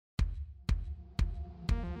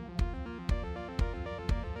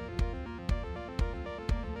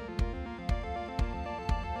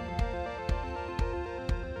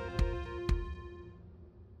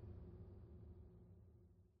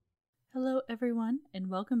Hello, everyone,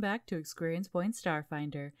 and welcome back to Experience Point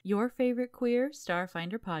Starfinder, your favorite queer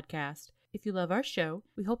Starfinder podcast. If you love our show,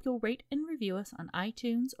 we hope you'll rate and review us on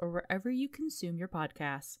iTunes or wherever you consume your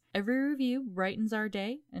podcasts. Every review brightens our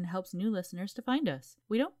day and helps new listeners to find us.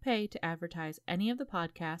 We don't pay to advertise any of the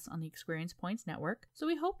podcasts on the Experience Points network, so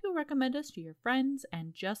we hope you'll recommend us to your friends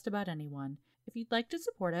and just about anyone. If you'd like to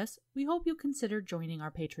support us, we hope you'll consider joining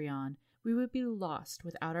our Patreon. We would be lost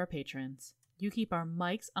without our patrons. You keep our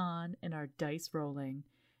mics on and our dice rolling.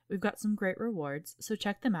 We've got some great rewards, so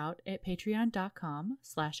check them out at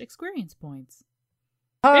patreon.com/experiencepoints.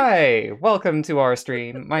 Hi, welcome to our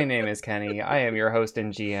stream. My name is Kenny. I am your host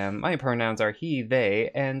and GM. My pronouns are he,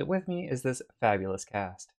 they, and with me is this fabulous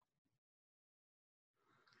cast.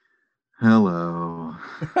 Hello.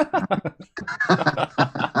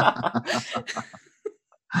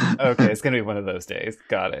 Okay, it's gonna be one of those days.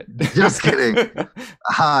 Got it. Just kidding.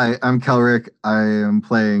 Hi, I'm Kelric. I am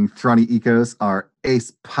playing Thrani Ecos, our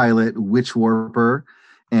ace pilot witch warper,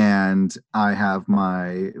 and I have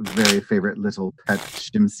my very favorite little pet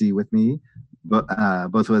Shimsy with me. But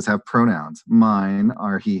both of us have pronouns. Mine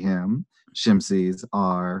are he, him. Shimsy's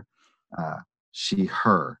are she,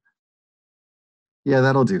 her. Yeah,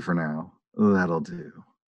 that'll do for now. That'll do.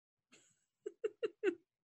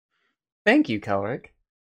 Thank you, Kelric.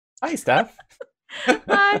 Hi, Steph.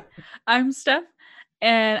 Hi, I'm Steph,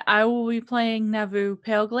 and I will be playing Navu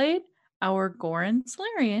Paleglade, our Goran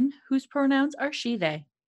Solarian, whose pronouns are she, they.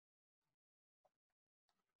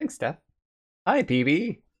 Thanks, Steph. Hi,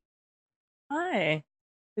 PB. Hi.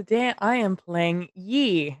 Today I am playing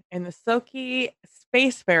Yi, an Ahsoki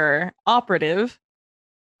Spacefarer operative,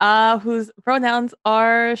 whose pronouns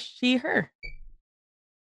are she, her.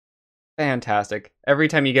 Fantastic. Every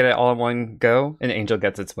time you get it all in one go, an angel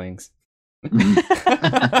gets its wings.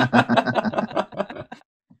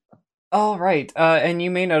 All right, and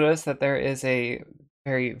you may notice that there is a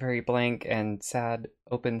very, very blank and sad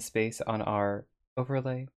open space on our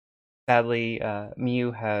overlay. Sadly,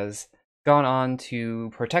 Mew has gone on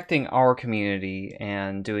to protecting our community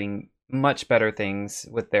and doing much better things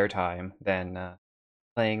with their time than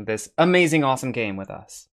playing this amazing, awesome game with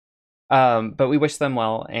us. But we wish them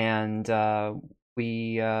well, and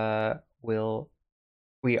we are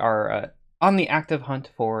on the active hunt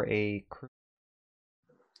for a crew.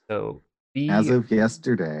 So as of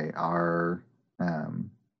yesterday, our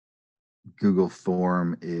Google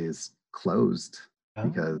form is closed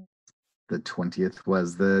because the 20th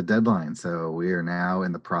was the deadline. So we are now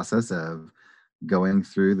in the process of going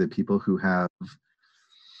through the people who have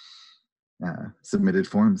submitted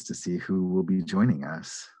forms to see who will be joining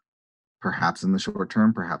us. Perhaps in the short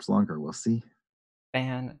term, perhaps longer. We'll see.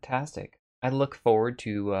 Fantastic. I look forward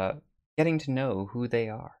to getting to know who they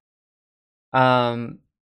are.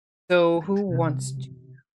 So who wants to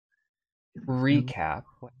recap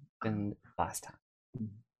what happened last time?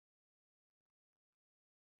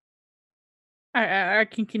 I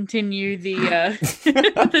can continue the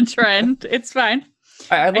the trend. It's fine.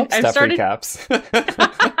 I love stuff recaps.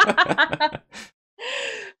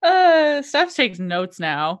 Steph takes notes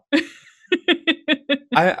now.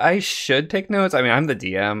 I should take notes. I mean, I'm the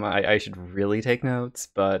DM. I should really take notes,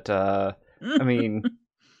 but I mean,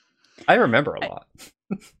 I remember a lot.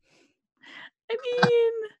 I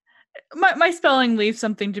mean, my spelling leaves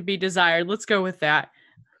something to be desired. Let's go with that.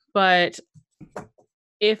 But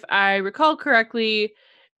if I recall correctly,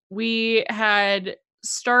 we had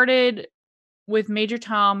started with Major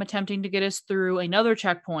Tom attempting to get us through another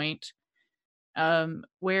checkpoint,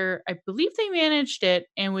 where I believe they managed it,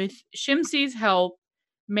 and with Shimsy's help,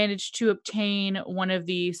 managed to obtain one of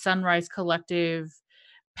the Sunrise Collective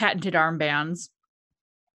patented armbands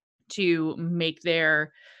to make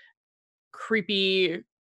their creepy,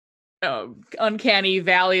 uncanny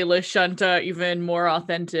Valley Lashunta even more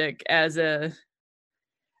authentic as a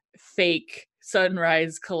fake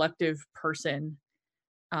Sunrise Collective person.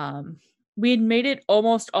 We had made it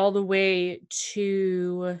almost all the way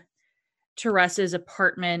to Teresa's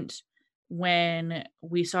apartment when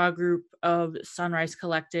we saw a group of Sunrise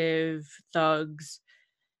Collective thugs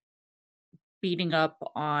beating up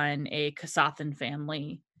on a Kasathan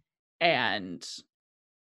family. And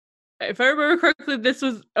if I remember correctly, this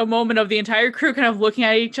was a moment of the entire crew kind of looking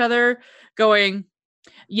at each other going,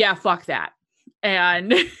 yeah, fuck that.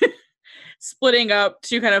 And splitting up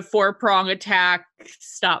to kind of 4-prong attack,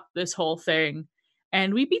 stop this whole thing.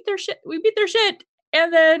 And we beat their shit.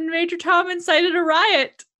 And then Major Tom incited a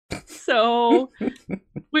riot. So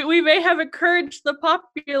we may have encouraged the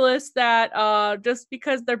populace that just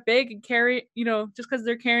because they're big and carry, just because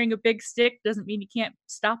they're carrying a big stick doesn't mean you can't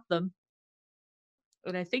stop them.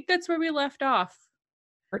 And I think that's where we left off.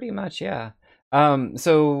 Pretty much, yeah.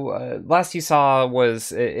 So last you saw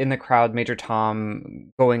was in the crowd, Major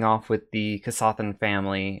Tom going off with the Kasathan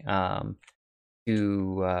family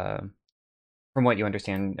to, from what you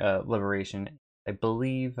understand, liberation. I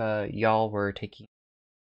believe y'all were taking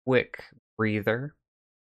a quick breather.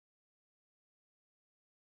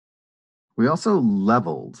 We also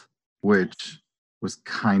leveled, which was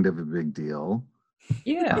kind of a big deal.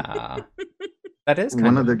 Yeah, that is One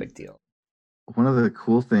kind of of a the- big deal. One of the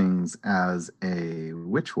cool things as a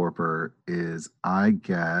witch warper is I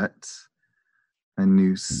get a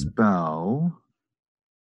new spell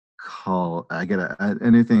called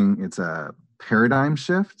it's a paradigm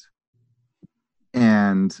shift.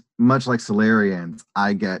 And much like Solarians,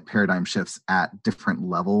 I get paradigm shifts at different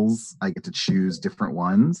levels. I get to choose different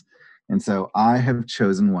ones. And so I have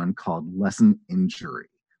chosen one called Lessen Injury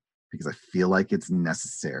because I feel like it's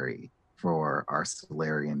necessary for our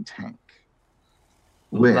Solarian tank.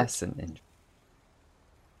 Which, Lesson in.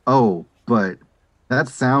 oh, but that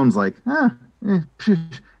sounds like,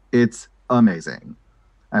 it's amazing.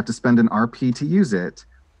 I have to spend an RP to use it,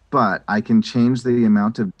 but I can change the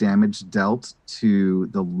amount of damage dealt to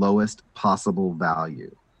the lowest possible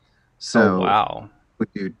value. So wow. we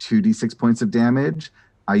do 2d6 points of damage.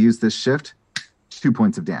 I use this shift, 2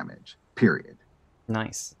 points of damage, period.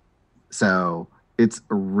 Nice. So it's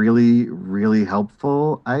really, really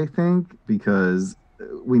helpful, I think, because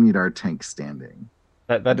we need our tank standing.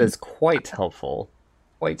 That is quite helpful.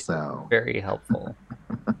 Very helpful.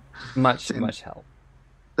 Much help.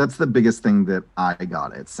 That's the biggest thing that I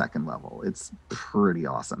got at second level. It's pretty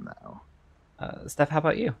awesome, though. Steph, how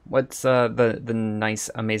about you? What's the nice,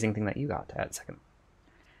 amazing thing that you got at second?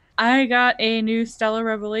 I got a new Stellar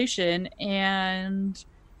Revelation, and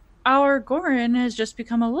our Gorin has just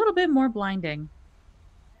become a little bit more blinding.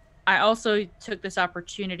 I also took this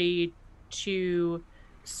opportunity to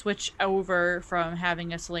switch over from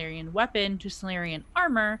having a Solarian weapon to Solarian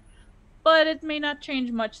armor, but it may not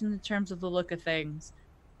change much in terms of the look of things.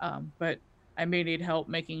 But I may need help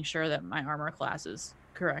making sure that my armor class is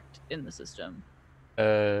correct in the system.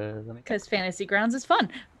 Because Fantasy Grounds is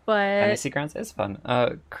fun, but Fantasy Grounds is fun.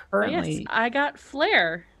 Currently, yes, I got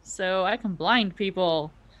Flare, so I can blind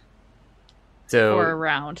people so for a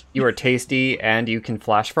round. You are tasty and you can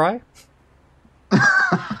flash fry?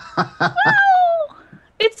 Well,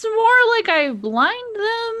 it's more like I blind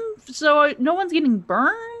them, so no one's getting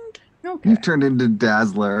burned. Okay. You've turned into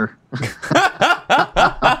Dazzler.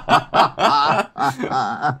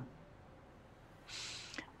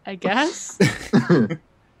 I guess.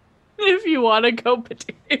 if you want to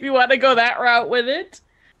go that route with it.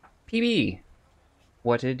 PB,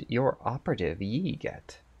 what did your operative Yi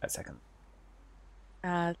get at second?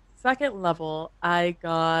 At second level, I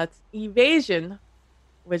got evasion,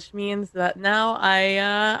 which means that now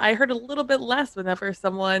I hurt a little bit less whenever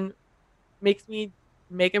someone makes me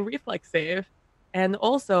make a reflex save. And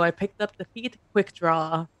also, I picked up Defeat Quick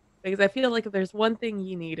Draw because I feel like if there's one thing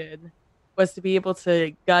you needed was to be able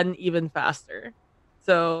to gun even faster.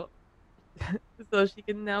 So, so she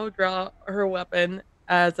can now draw her weapon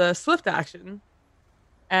as a swift action,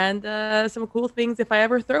 and some cool things if I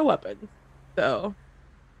ever throw weapons. So.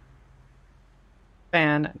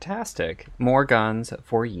 Fantastic. More guns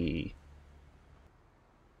for Yi.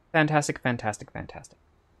 Fantastic, fantastic, fantastic.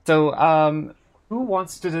 So, who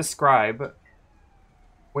wants to describe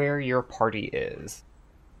where your party is?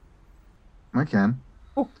 I can.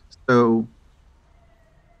 Oh. So,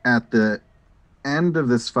 at the end of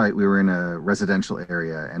this fight, we were in a residential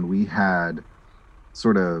area, and we had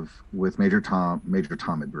sort of, with Major Tom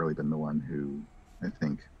had really been the one who, I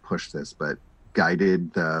think, pushed this, but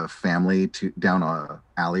guided the family down a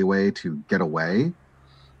alleyway to get away,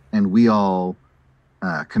 and we all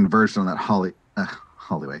converged on that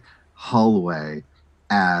hallway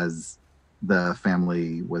as the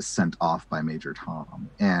family was sent off by Major Tom,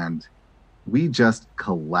 and we just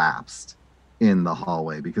collapsed in the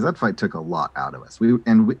hallway because that fight took a lot out of us.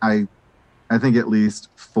 I think at least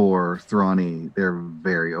for Thrani, they're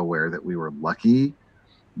very aware that we were lucky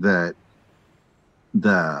that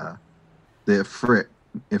the Ifrit,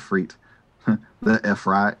 the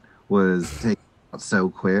Ifrit was taken out so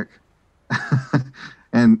quick.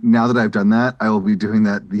 And now that I've done that, I will be doing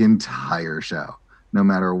that the entire show. No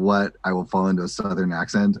matter what, I will fall into a southern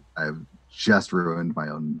accent. I've just ruined my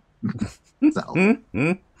own self.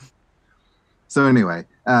 So anyway,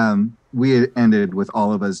 we had ended with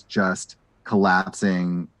all of us just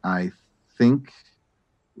collapsing. I think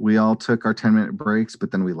we all took our 10-minute breaks,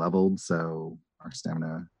 but then we leveled, so our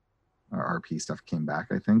stamina, our RP stuff came back,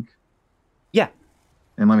 I think. Yeah.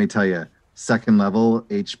 And let me tell you, second level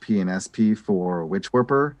HP and SP for Witch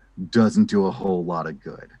Warper doesn't do a whole lot of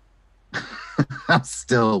good. I'm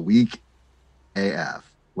still weak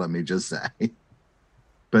AF, let me just say.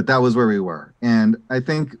 But that was where we were. And I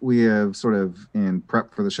think we have sort of, in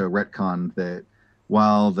prep for the show, retconned that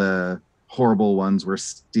while the horrible ones were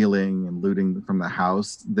stealing and looting from the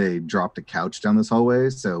house, they dropped a couch down this hallway.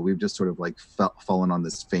 So we've just sort of like fallen on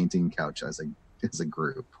this fainting couch as a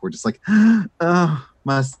group. We're just like, oh,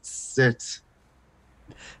 must sit.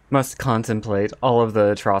 Must contemplate all of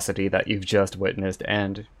the atrocity that you've just witnessed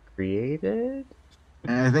and created.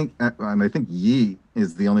 And I think Yi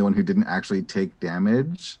is the only one who didn't actually take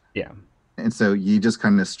damage. Yeah. And so Yi just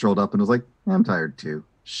kind of strolled up and was like, I'm tired too.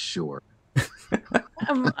 Sure.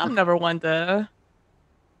 I'm never one to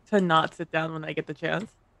not sit down when I get the chance.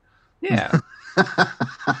 Yeah.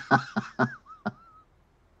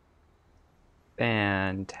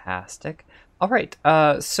 Fantastic. All right.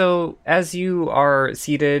 So as you are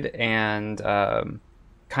seated and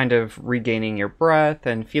kind of regaining your breath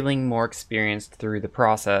and feeling more experienced through the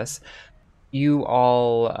process, you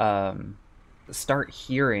all start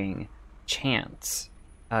hearing chants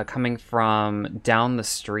coming from down the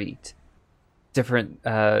street. Different,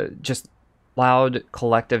 just loud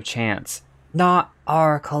collective chants. Not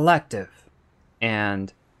our collective.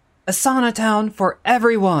 And Asana Town for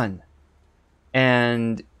everyone.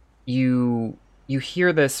 And you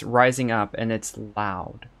hear this rising up, and it's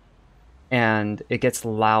loud. And it gets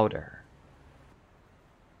louder.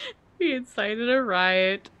 We incited a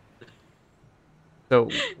riot. So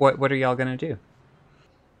what are y'all gonna do?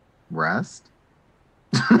 Rest?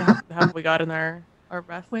 Have we gotten our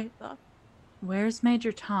rest stuff? Where's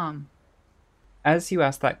Major Tom? As you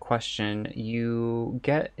ask that question, you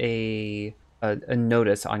get a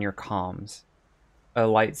notice on your comms. A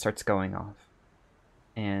light starts going off.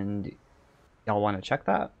 And y'all want to check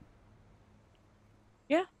that?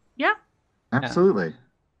 Yeah. Absolutely. All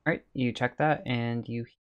right, you check that and you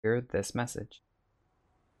hear this message.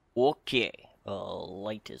 Okay,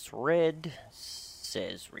 light is red,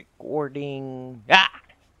 says recording.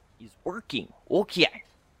 He's working. Okay.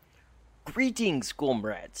 Greetings,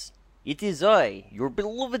 comrades. It is I, your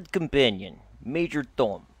beloved companion, Major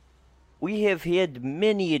Tom. We have had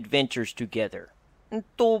many adventures together, and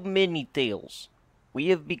told many tales. We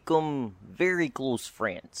have become very close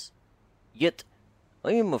friends. Yet,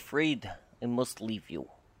 I am afraid I must leave you.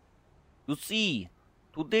 You see,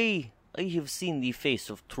 today I have seen the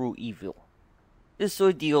face of true evil. This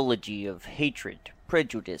ideology of hatred,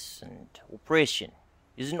 prejudice, and oppression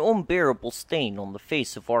is an unbearable stain on the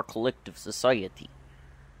face of our collective society.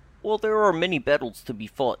 While there are many battles to be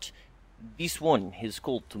fought, this one is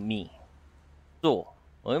called to me. So,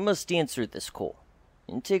 I must answer this call,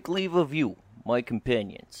 and take leave of you, my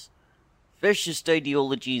companions. Fascist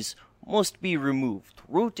ideologies must be removed,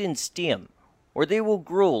 root and stem, or they will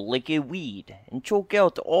grow like a weed and choke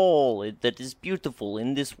out all that is beautiful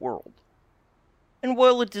in this world. And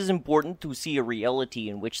while it is important to see a reality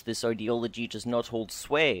in which this ideology does not hold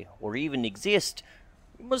sway or even exist,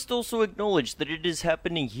 we must also acknowledge that it is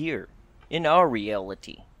happening here, in our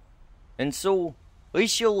reality. And so, I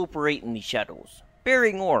shall operate in the shadows,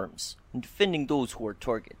 bearing arms, and defending those who are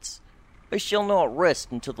targets. I shall not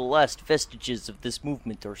rest until the last vestiges of this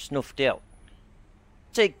movement are snuffed out.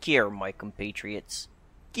 Take care, my compatriots.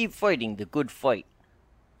 Keep fighting the good fight.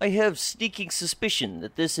 I have sneaking suspicion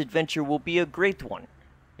that this adventure will be a great one,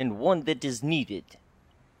 and one that is needed.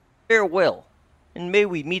 Farewell, and may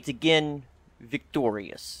we meet again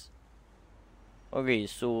victorious. Okay,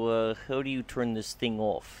 so, how do you turn this thing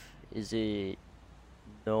off? Is it...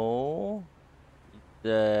 No?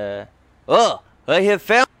 Oh! I have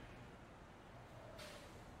found...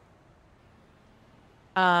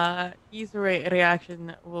 His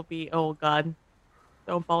reaction will be, oh god,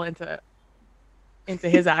 don't fall into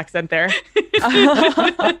his accent there.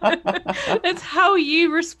 That's how Yi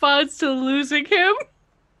responds to losing him.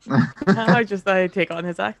 I take on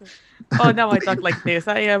his accent. Oh, now I talk like this.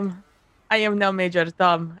 I am now Major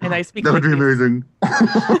Tom, and I speak That would like be this. amazing.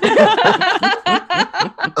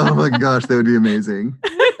 Oh my gosh, that would be amazing.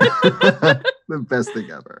 The best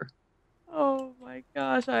thing ever. Oh my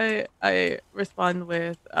gosh, I respond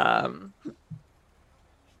with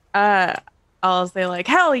I'll say like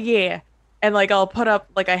hell yeah, and like I'll put up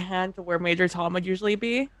like a hand to where Major Tom would usually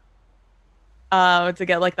be, to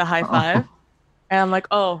get like the high five, and I'm like,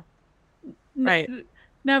 oh, right.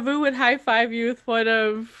 Navu would high five you with one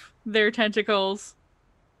of their tentacles.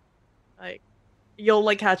 Like you'll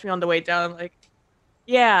like catch me on the way down, like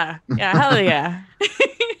yeah, hell yeah.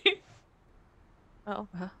 Well,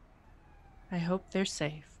 I hope they're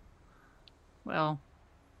safe. Well,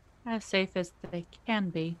 As safe as they can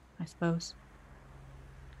be, I suppose.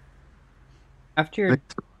 After I your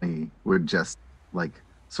think Thrani would just like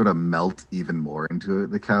sort of melt even more into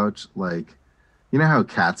the couch. Like, you know how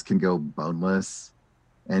cats can go boneless,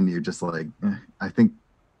 and you're just like, I think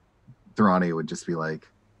Thrani would just be like,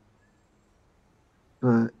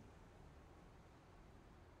 but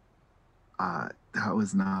that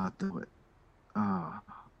was not the way.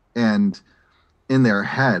 And in their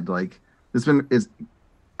head, like it's been is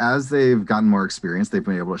as they've gotten more experience, they've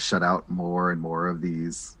been able to shut out more and more of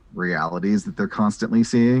these realities that they're constantly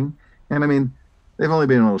seeing. And I mean, they've only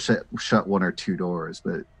been able to shut one or two doors,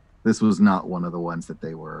 but this was not one of the ones that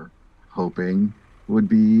they were hoping would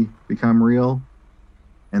become real.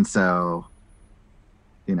 And so,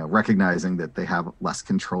 recognizing that they have less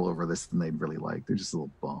control over this than they'd really like, they're just a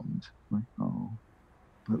little bummed. Like, oh,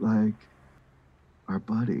 but like our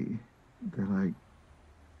buddy, they're like,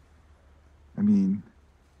 I mean,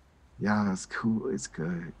 yeah, it's cool. It's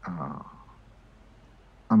good. I'm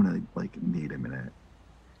gonna need a minute.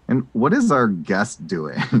 And what is our guest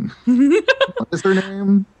doing? What is her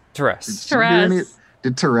name? Therese.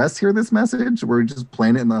 Did Therese hear this message? Were we just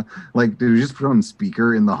playing it in the did we just put it on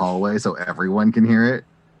speaker in the hallway so everyone can hear it?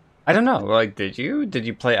 I don't know. Like, did you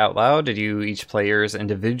play out loud? Did you each play yours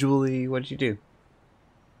individually? What did you do?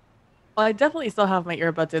 Well, I definitely still have my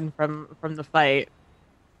earbuds in from the fight.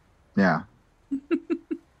 Yeah.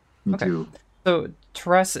 Me Okay. too. So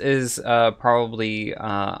Therese is probably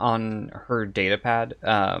on her data pad,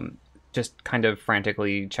 just kind of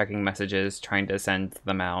frantically checking messages, trying to send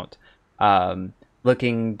them out,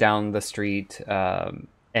 looking down the street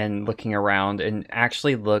and looking around, and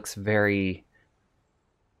actually looks very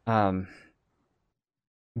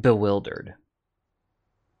bewildered.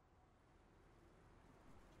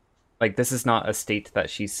 Like, this is not a state that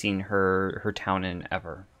she's seen her town in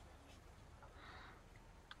ever.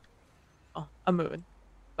 Oh, a mood.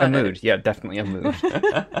 A mood, yeah, definitely a mood.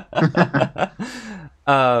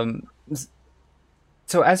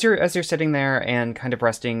 So as you're sitting there and kind of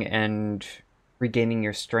resting and regaining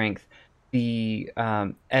your strength, the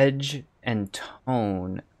edge and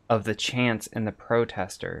tone of the chants and the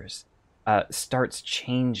protesters starts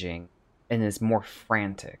changing and is more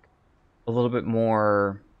frantic, a little bit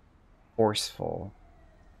more forceful.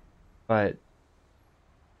 But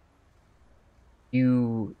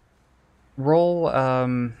you roll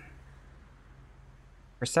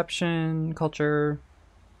perception, culture,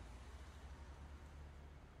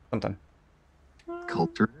 something.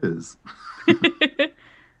 Culture is.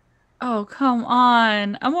 Oh, come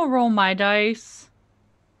on. I'm gonna roll my dice.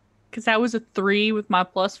 Because that was a 3 with my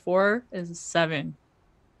 +4 is a 7.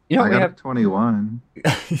 You know, I we got have 21.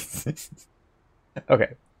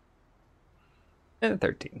 Okay.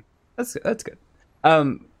 13. That's good.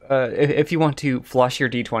 If you want to flush your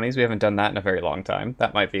d20s, we haven't done that in a very long time.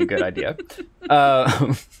 That might be a good idea.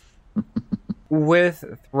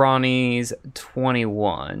 With Thrani's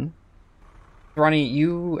 21, Thrani,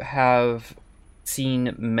 you have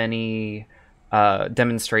seen many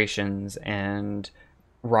demonstrations and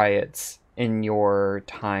riots in your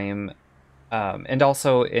time, and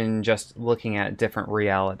also in just looking at different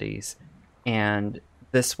realities. And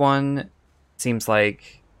this one seems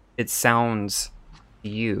like it sounds to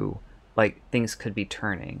you like things could be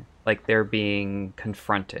turning, like they're being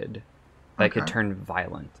confronted, that could turn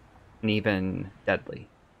violent and even deadly.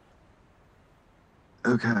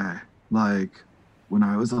 Okay, like when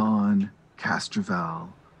I was on Castrovel,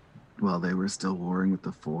 while they were still warring with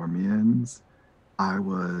the Formians, I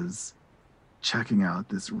was checking out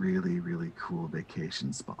this really, really cool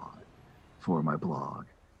vacation spot for my blog.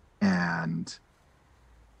 And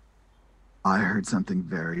I heard something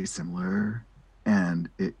very similar, and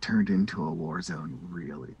it turned into a war zone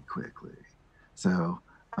really quickly. So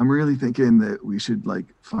I'm really thinking that we should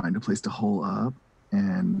find a place to hole up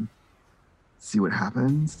and see what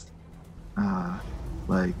happens.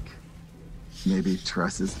 Maybe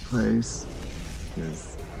Teresa's place,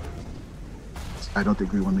 because I don't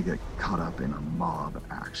think we want to get caught up in a mob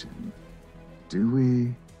action. Do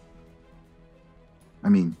we? I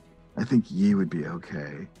mean, I think you would be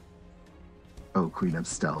okay. Oh, Queen of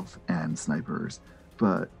Stealth and Snipers,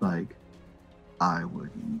 but I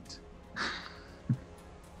wouldn't.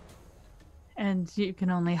 And you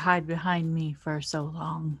can only hide behind me for so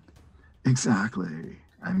long. Exactly.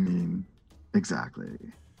 I mean, exactly.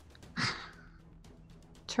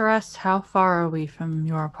 Therese, how far are we from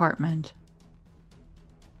your apartment?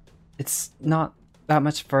 It's not that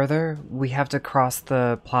much further. We have to cross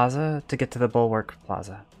the plaza to get to the Bulwark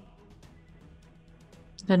Plaza.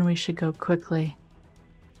 Then we should go quickly.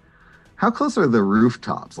 How close are the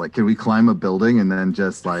rooftops? Like, can we climb a building and then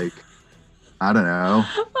just like, I don't know,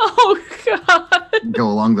 Oh God! go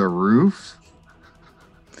along the roof?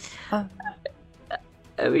 I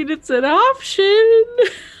mean, it's an option.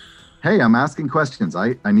 Hey, I'm asking questions.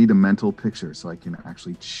 I need a mental picture so I can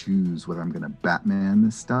actually choose whether I'm gonna Batman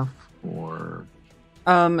this stuff or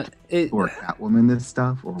Catwoman this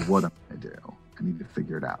stuff or what I'm gonna do. I need to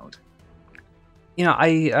figure it out. You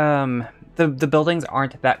know, the buildings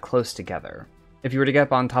aren't that close together. If you were to get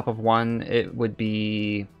up on top of one, it would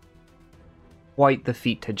be quite the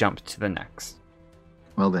feat to jump to the next.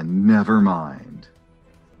 Well then, never mind.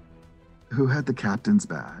 Who had the captain's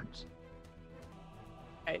badge?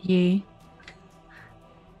 Ye.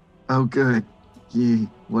 Oh, good. Yee,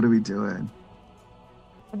 what are we doing?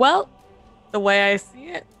 Well, the way I see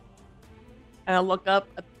it, and I look up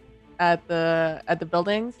at the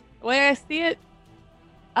buildings. The way I see it,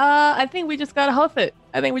 I think we just gotta hoof it.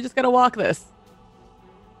 I think we just gotta walk this.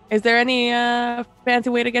 Is there any fancy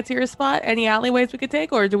way to get to your spot? Any alleyways we could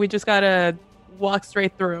take, or do we just gotta walk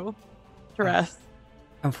straight through to rest?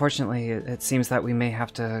 Unfortunately, it seems that we may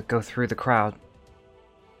have to go through the crowd.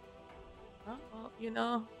 Oh, well, you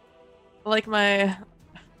know, like my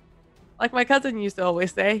cousin used to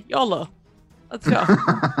always say, YOLO. Let's go.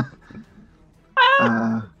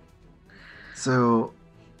 So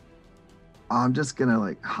I'm just gonna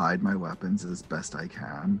like hide my weapons as best I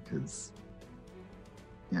can because,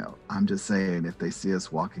 you know, I'm just saying if they see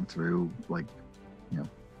us walking through, like, you know,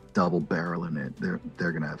 double barreling it,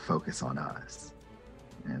 they're gonna focus on us.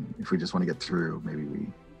 And if we just want to get through, maybe we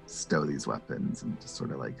stow these weapons and just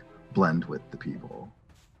sort of like blend with the people.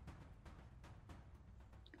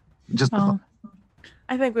 Just Oh.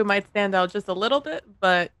 I think we might stand out just a little bit,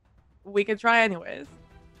 but we could try anyways.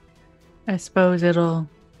 I suppose it'll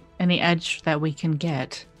any edge that we can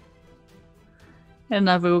get. And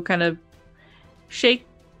Navu kind of shift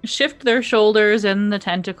their shoulders and the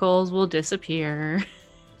tentacles will disappear.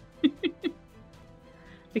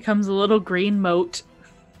 Becomes a little green moat.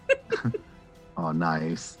 Oh,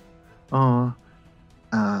 nice. Oh,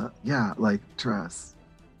 yeah, like Tress.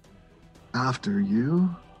 After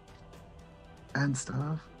you and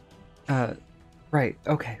stuff. Right,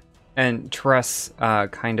 okay. And Tress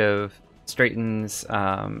kind of straightens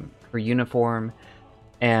her uniform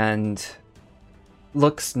and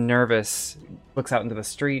looks nervous, looks out into the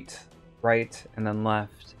street, right and then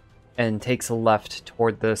left, and takes a left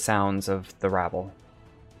toward the sounds of the rabble.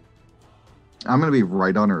 I'm gonna be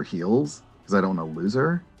right on her heels because I don't want to lose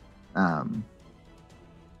her. I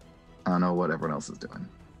don't know what everyone else is doing.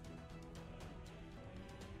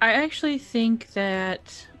 I actually think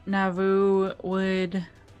that Navu would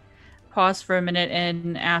pause for a minute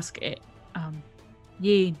and ask,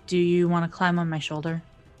 Yi, do you want to climb on my shoulder?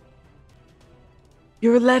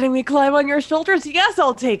 You're letting me climb on your shoulders? Yes,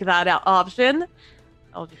 I'll take that option.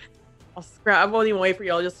 I'll I won't even wait for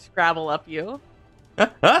you. I'll just scrabble up you.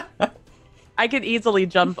 I could easily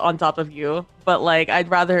jump on top of you, but like I'd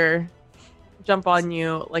rather jump on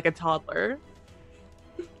you like a toddler.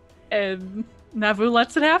 And Navu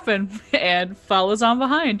lets it happen and follows on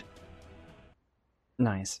behind.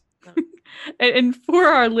 Nice. And for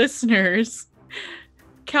our listeners,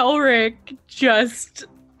 Kelric just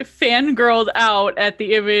fangirled out at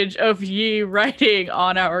the image of Yi riding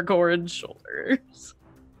on our Gorin's shoulders.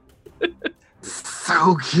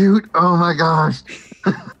 So cute. Oh my gosh.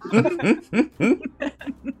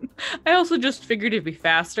 I also just figured it'd be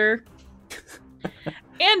faster.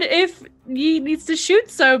 And if Yi needs to shoot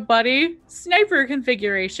somebody, sniper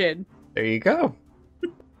configuration. There you go.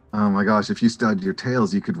 Oh my gosh, if you stud your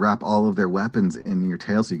tails, you could wrap all of their weapons in your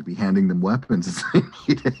tail so you could be handing them weapons as they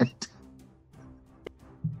need it.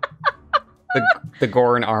 The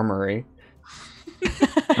Gorin Armory.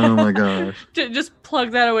 Oh my gosh. Just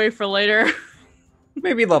plug that away for later.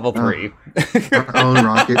 Maybe level 3. Our own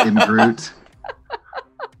Rocket and Groot.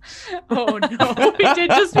 Oh no, we did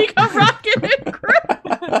just become Rocket and Groot.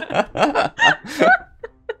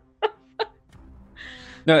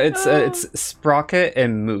 No, it's Sprocket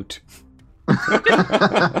and Moot.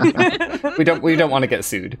 we don't want to get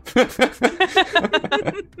sued.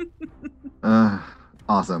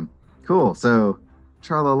 Awesome. Cool. So,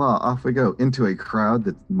 tra-la-la, off we go into a crowd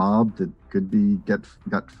that mob that could be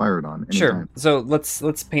got fired on anytime. Sure. So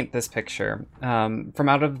let's paint this picture. From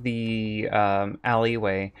out of the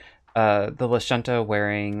alleyway, the Lashunta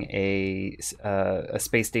wearing a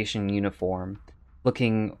space station uniform,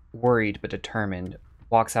 looking worried but determined,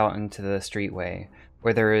 walks out into the streetway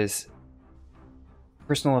where there is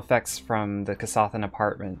personal effects from the Kasathan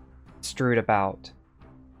apartment strewed about.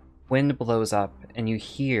 Wind blows up and you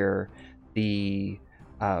hear the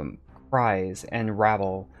cries and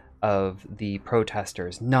rabble of the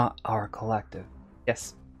protesters. Not our collective.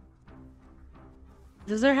 Yes.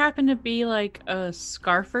 Does there happen to be like a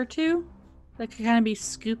scarf or two that could kind of be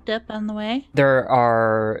scooped up on the way?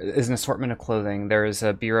 There is an assortment of clothing. There is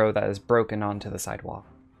a bureau that is broken onto the sidewalk.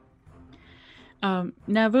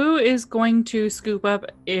 Navu is going to scoop up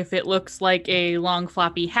if it looks like a long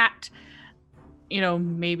floppy hat,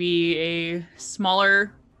 maybe a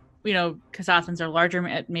smaller, Kasathans are larger,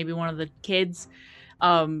 maybe one of the kids,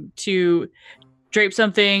 to drape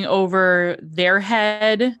something over their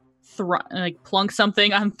head, plunk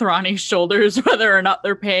something on Thrani's shoulders, whether or not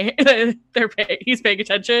he's paying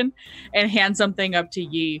attention, and hand something up to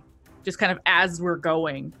Yi, just kind of as we're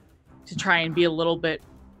going, to try and be a little bit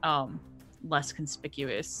less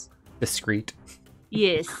conspicuous. Discreet.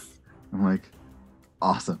 Yes. I'm like,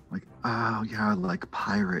 awesome. Like, oh yeah, like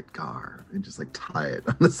pirate garb, and just like tie it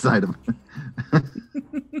on the side of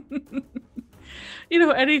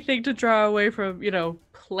anything to draw away from,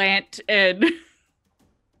 plant and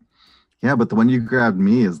Yeah, but the one you grabbed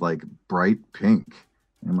me is like bright pink.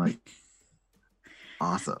 I'm like,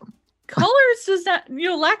 awesome. colors does not,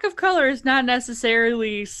 lack of color is not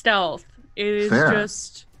necessarily stealth. It is Fair.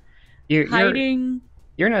 just You're hiding.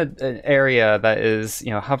 You're in an area that is,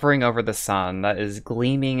 hovering over the sun, that is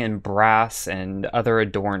gleaming in brass and other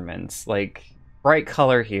adornments. Like, bright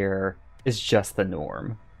color here is just the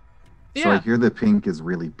norm. So I hear the pink is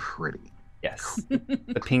really pretty. Yes.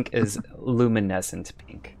 The pink is luminescent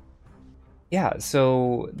pink. Yeah,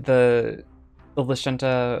 so the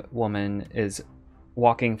Lashunta woman is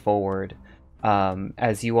walking forward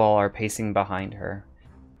as you all are pacing behind her.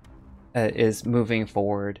 Is moving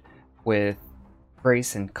forward with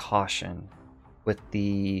grace and caution with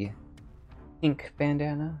the pink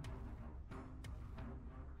bandana.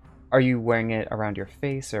 Are you wearing it around your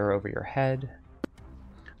face or over your head?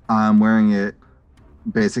 I'm wearing it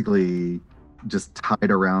basically just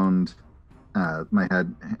tied around my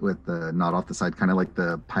head with the knot off the side, kind of like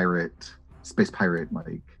the space pirate,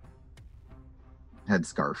 like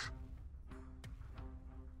headscarf.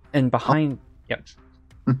 And behind, yep,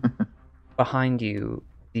 behind you,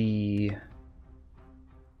 the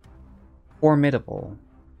formidable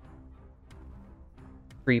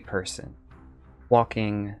free person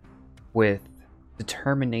walking with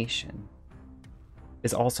determination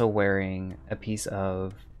is also wearing a piece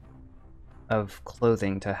of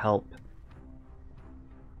clothing to help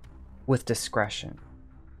with discretion.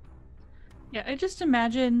 Yeah, I just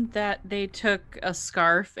imagine that they took a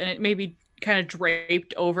scarf and it maybe kind of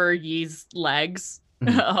draped over Yi's legs,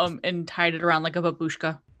 and tied it around like a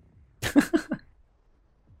babushka.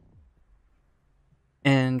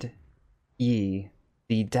 And Yi,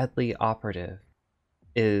 the deadly operative,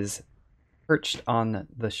 is perched on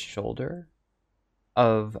the shoulder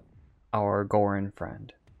of our Goran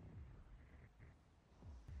friend.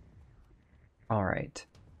 All right.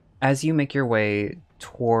 As you make your way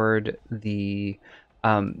toward the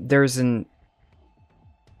there's an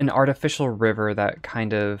artificial river that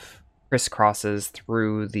kind of crisscrosses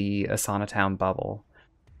through the Asana Town bubble.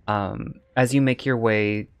 As you make your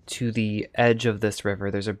way to the edge of this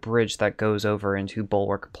river, there's a bridge that goes over into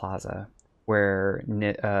Bulwark Plaza, where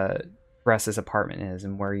Bress's apartment is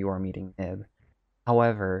and where you are meeting Nib.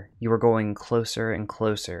 However, you are going closer and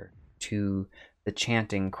closer to the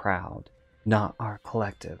chanting crowd. Not our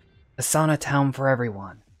collective. Asana Town for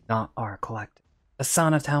everyone. Not our collective.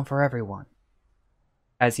 Asana Town for everyone.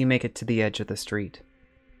 As you make it to the edge of the street,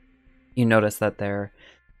 you notice that there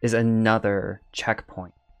is another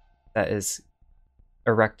checkpoint that is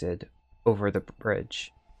erected over the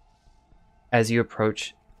bridge. As you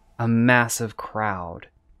approach, a massive crowd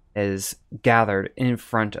is gathered in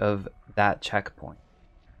front of that checkpoint,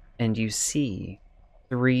 and you see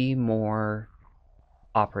 3 more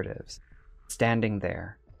operatives standing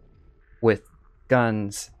there with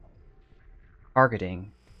guns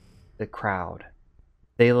targeting the crowd.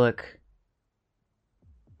 They look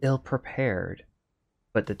ill-prepared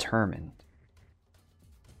but determined.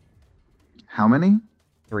 How many?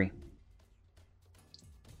 3.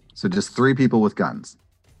 So just 3 people with guns.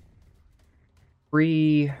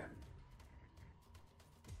 3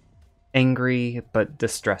 angry but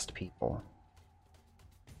distressed people.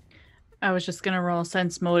 I was just gonna roll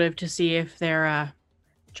sense motive to see if they're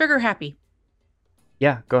trigger happy.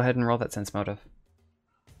 Yeah, go ahead and roll that sense motive.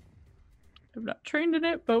 I'm not trained in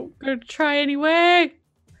it, but we're gonna try anyway.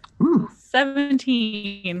 Ooh.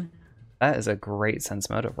 17. That is a great sense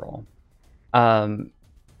motive roll.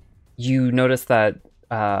 You notice that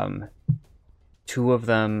 2 of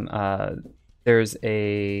them, there's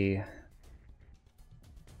a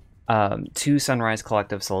 2 Sunrise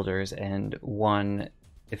Collective soldiers and 1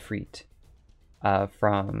 Ifrit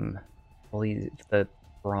from, I believe, the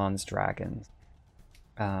Bronze Dragons.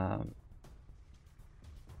 The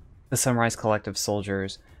Sunrise Collective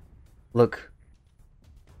soldiers look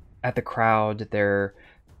at the crowd. Their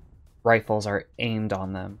rifles are aimed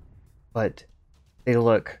on them, but they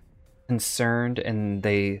look concerned, and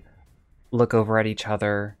they look over at each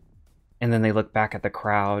other, and then they look back at the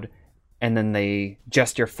crowd, and then they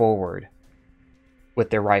gesture forward with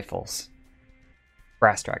their rifles.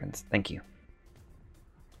 Brass Dragons, thank you.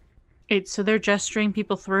 So they're gesturing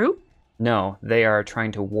people through? No, they are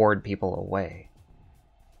trying to ward people away.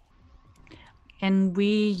 And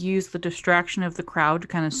we use the distraction of the crowd to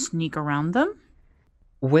kind of sneak around them?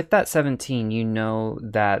 With that 17, you know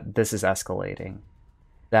that this is escalating.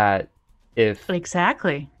 That if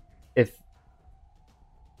Exactly.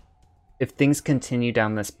 if things continue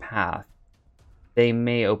down this path, they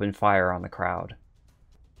may open fire on the crowd.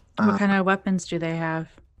 What kind of weapons do they have?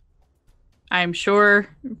 I'm sure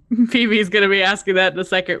Phoebe's going to be asking that in a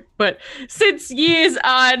second, but since Yi is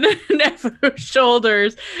on Nefu's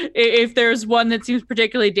shoulders, if there's one that seems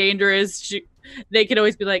particularly dangerous, they can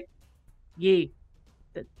always be like, Yi,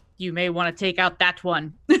 you may want to take out that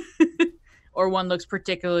one. Or one looks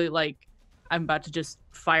particularly like I'm about to just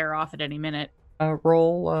fire off at any minute.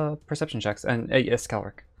 Roll perception checks. And yes,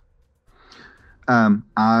 Kelrick.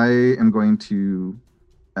 I am going to...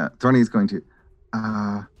 Throny is going to...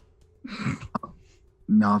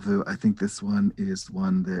 Navu, I think this one is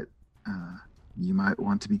one that you might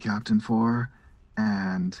want to be captain for.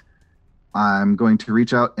 And I'm going to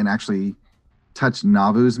reach out and actually touch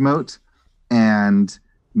Navu's moat and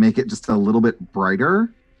make it just a little bit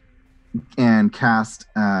brighter and cast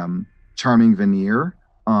Charming Veneer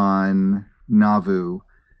on Navu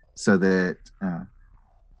so that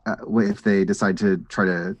if they decide to try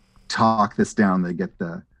to talk this down, they get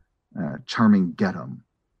the Charming Get 'em.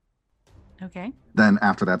 Okay. Then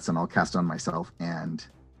after that's done, I'll cast on myself and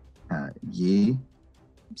Yi.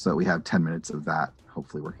 So we have 10 minutes of that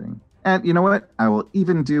hopefully working. And you know what? I will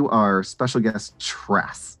even do our special guest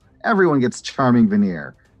Tress. Everyone gets Charming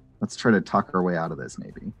Veneer. Let's try to talk our way out of this,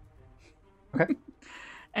 maybe. Okay.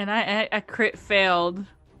 And I crit failed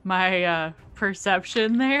my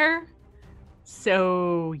perception there.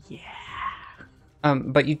 So, yeah.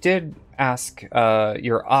 But you did ask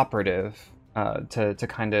your operative to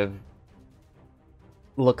kind of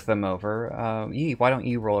look them over. Yi, why don't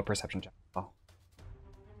you roll a perception check? Oh.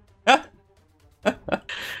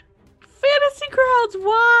 Fantasy crowds,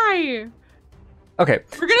 why? Okay.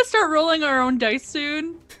 We're going to start rolling our own dice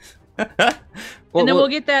soon. Well, and then we'll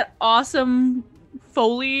get that awesome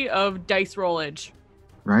foley of dice rollage.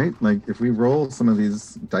 Right? Like if we roll some of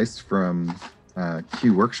these dice from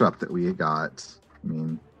Q Workshop that we got, I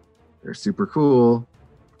mean, they're super cool.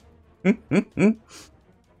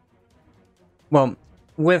 Well,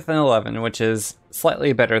 with an 11, which is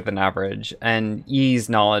slightly better than average, and Yi's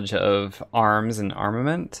knowledge of arms and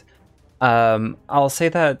armament, I'll say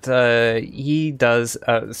that Yi does,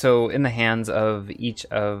 so in the hands of each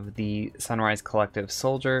of the Sunrise Collective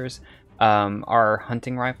soldiers are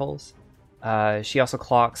hunting rifles. She also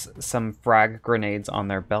clocks some frag grenades on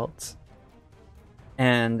their belts.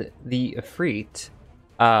 And the Ifrit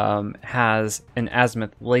has an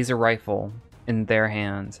azimuth laser rifle in their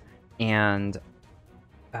hands, and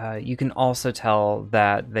you can also tell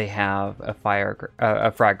that they have a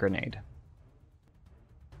frag grenade.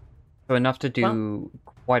 So enough to do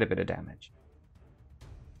quite a bit of damage.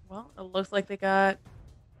 Well, it looks like they got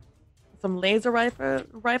some laser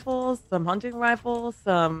rifles, some hunting rifles,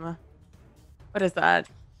 some... What is that?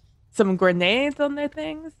 Some grenades on their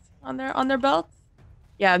things? On their belts?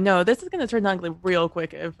 Yeah, no, this is going to turn ugly real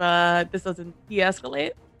quick if this doesn't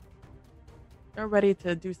de-escalate. They're ready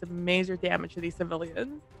to do some major damage to these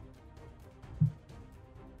civilians.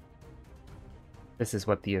 This is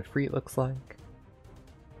what the Ifrit looks like.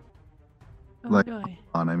 Oh, Like- boy.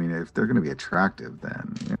 I mean, if they're going to be attractive,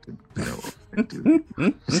 then you have to go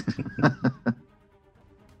into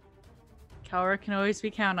Kelra can always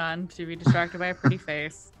be counted on to be distracted by a pretty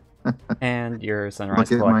face. And your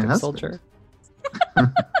Sunrise Look at my Collective husband. soldier.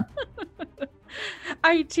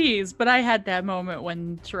 I tease, but I had that moment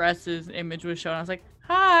when Teresa's image was shown. I was like,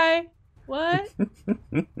 hi, what?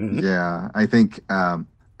 Yeah, I think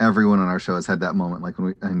everyone on our show has had that moment, like when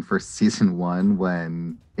we in first season 1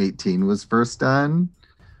 when 18 was first done.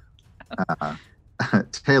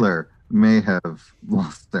 Taylor may have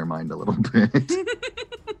lost their mind a little bit.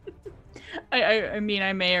 I mean,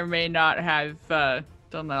 I may or may not have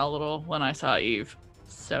done that a little when I saw Eve.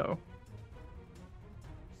 So,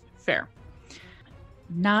 fair.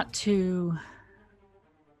 not to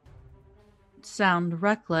sound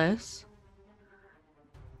reckless,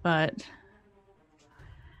 but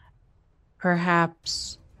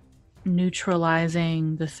perhaps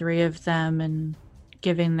neutralizing the three of them and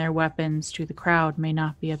giving their weapons to the crowd may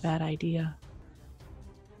not be a bad idea.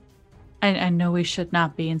 I know we should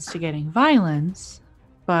not be instigating violence,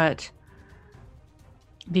 but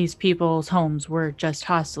these people's homes were just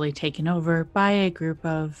hostily taken over by a group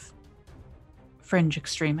of fringe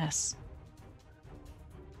extremists.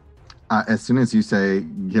 As soon as you say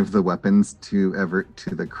give the weapons to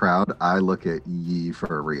the crowd, I look at Yi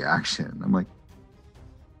for a reaction. I'm like,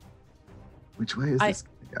 which way is this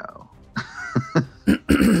going to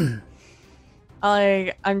go?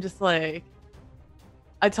 I'm just like,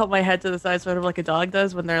 I tilt my head to the side, sort of like a dog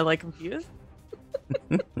does when they're like confused.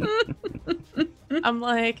 I'm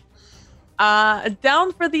like,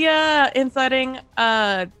 down for the inciting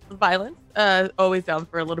violence. Always down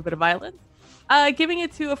for a little bit of violence. Giving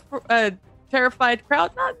it to a terrified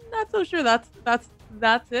crowd. Not so sure. That's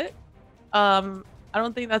it. I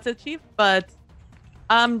don't think that's it, Chief. But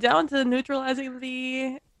I'm down to neutralizing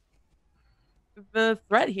the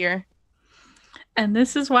threat here. And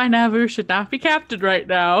this is why Navu should not be captain right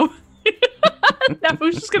now.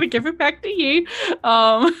 Navu's just gonna give it back to Yi.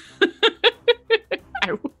 I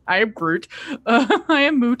am Groot. I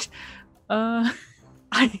am Moot. I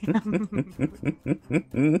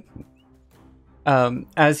am.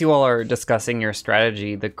 As you all are discussing your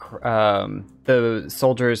strategy, the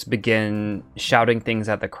soldiers begin shouting things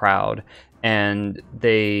at the crowd, and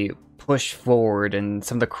they push forward, and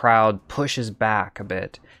some of the crowd pushes back a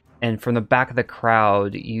bit. And from the back of the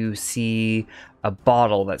crowd, you see a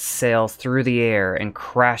bottle that sails through the air and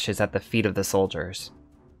crashes at the feet of the soldiers.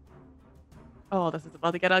 Oh, this is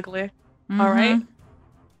about to get ugly. Mm-hmm. All right,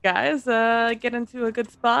 guys, get into a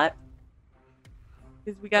good spot.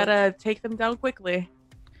 Because we gotta take them down quickly.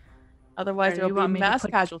 Otherwise, there will be mass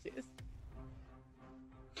casualties.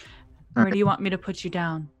 Where do you want me to put you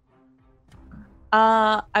down?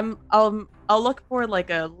 I'll look for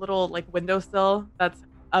like a little like windowsill that's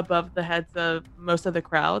above the heads of most of the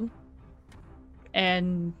crowd.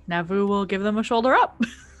 And Navu will give them a shoulder up.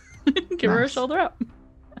 Give her a shoulder up.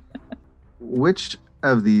 Which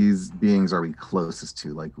of these beings are we closest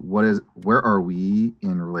to? Like, where are we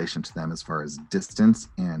in relation to them as far as distance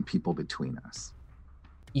and people between us?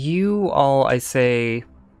 You all, I say,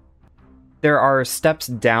 there are steps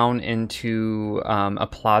down into a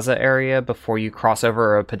plaza area before you cross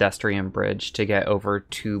over a pedestrian bridge to get over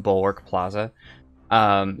to Bulwark Plaza.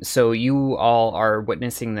 So you all are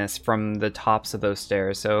witnessing this from the tops of those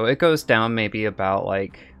stairs. So it goes down maybe about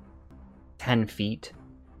like 10 feet.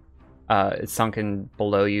 It's sunken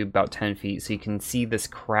below you about 10 feet. So you can see this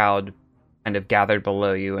crowd kind of gathered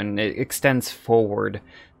below you, and it extends forward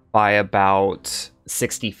by about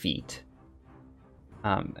 60 feet.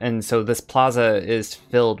 And so this plaza is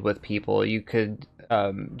filled with people. You could,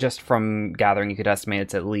 just from gathering, you could estimate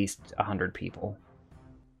it's at least 100 people.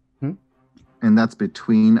 And that's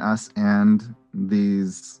between us and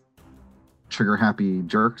these trigger-happy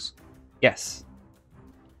jerks? Yes.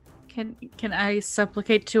 Can I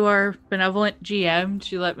supplicate to our benevolent GM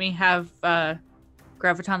to let me have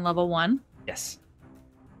Graviton level 1? Yes.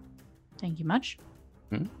 Thank you much.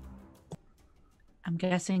 Hmm? I'm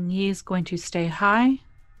guessing he's going to stay high.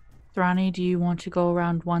 Thrani, do you want to go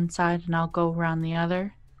around one side and I'll go around the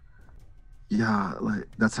other? Yeah,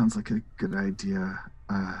 that sounds like a good idea.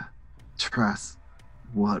 Tress,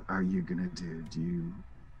 what are you gonna do?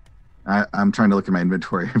 I'm trying to look at my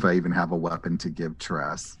inventory if I even have a weapon to give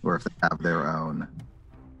Tress, or if they have their own.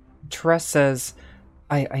 Tress says,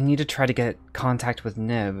 I need to try to get contact with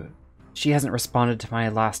Nib. She hasn't responded to my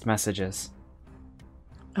last messages.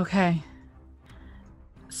 Okay.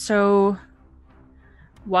 So,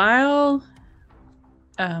 while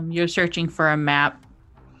you're searching for a map,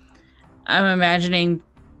 I'm imagining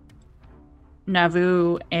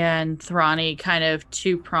Navu and Thrani kind of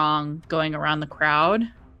two-prong going around the crowd.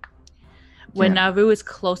 When Navu is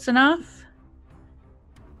close enough,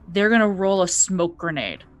 they're going to roll a smoke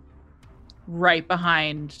grenade right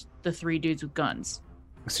behind the three dudes with guns.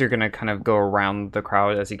 So you're going to kind of go around the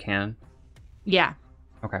crowd as you can? Yeah.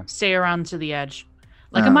 Okay. Stay around to the edge.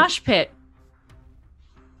 Like a mosh pit.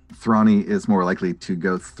 Thrani is more likely to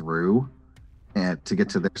go through and to get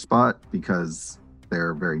to their spot because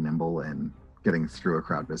they're very nimble and getting through a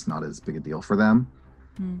crowd is not as big a deal for them.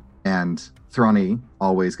 And Thrani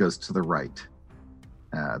always goes to the right.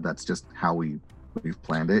 That's just how we've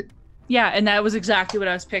planned it. Yeah, and that was exactly what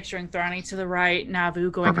I was picturing. Thrani to the right,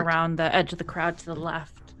 Navu going around the edge of the crowd to the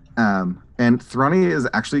left. And Thrani is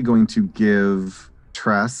actually going to give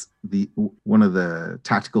Tress one of the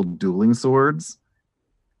tactical dueling swords,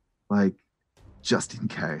 like just in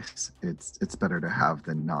case. It's better to have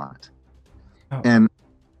than not. Oh. And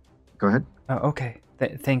go ahead. Oh, okay.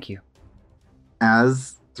 Thank you.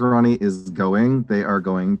 As Thorani is going, they are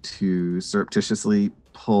going to surreptitiously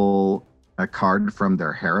pull a card from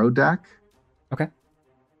their Harrow deck. Okay.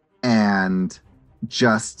 And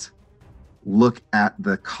just look at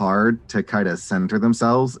the card to kind of center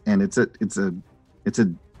themselves. And it's a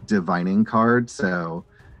divining card, so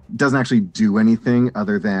it doesn't actually do anything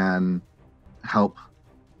other than help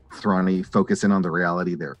Thorani focus in on the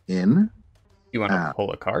reality they're in. You want to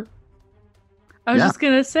pull a card? I was Yeah. just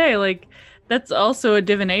gonna say, like, that's also a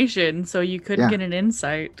divination, so you could Yeah. get an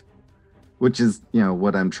insight. Which is,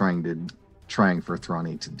 what I'm trying for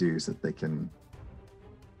Thorani to do, so that they can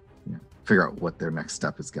figure out what their next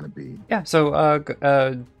step is going to be. Yeah. So,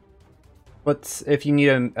 if you need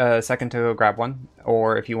a second to go grab one,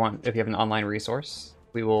 or if you have an online resource,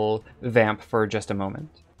 we will vamp for just a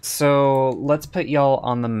moment. So let's put y'all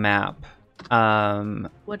on the map.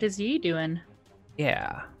 What is ye doing?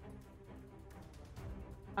 Yeah.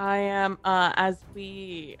 I am I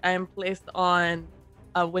am placed on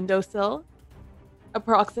a windowsill,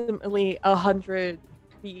 approximately 100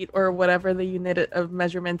 feet or whatever the unit of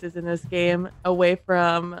measurement is in this game, away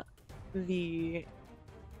from the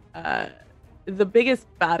biggest,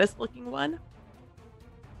 baddest looking one.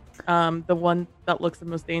 The one that looks the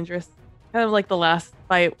most dangerous. Kind of like the last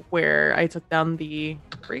fight where I took down the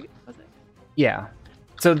Ifrit, was it? Yeah.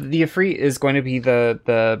 So the Ifrit is going to be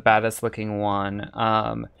the baddest looking one.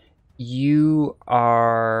 You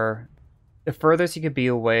are... The furthest you could be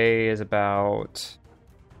away is about...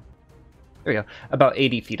 There we go. About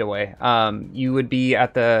 80 feet away. You would be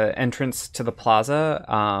at the entrance to the plaza,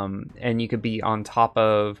 and you could be on top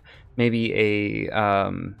of maybe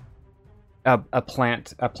a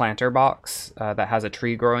planter box that has a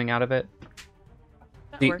tree growing out of it.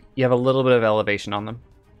 That So works. you have a little bit of elevation on them.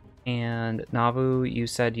 And Navu, you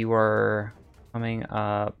said you were coming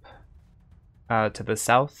up to the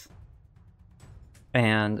south.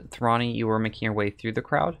 And Thorani, you were making your way through the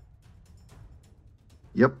crowd.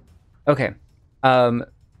 Yep. Okay. I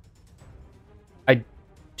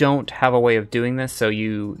don't have a way of doing this, so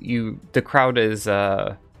the crowd is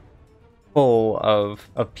full of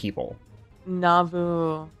people.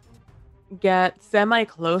 Navu, get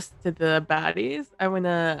semi-close to the baddies. I want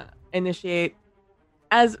to initiate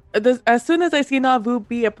as soon as I see Navu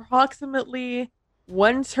be approximately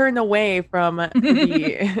one turn away from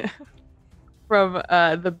the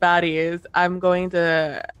the baddies. I'm going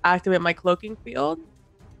to activate my cloaking field,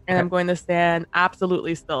 and I'm Okay. going to stand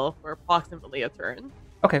absolutely still for approximately a turn.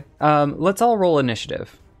 Okay. Let's all roll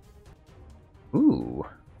initiative. Ooh.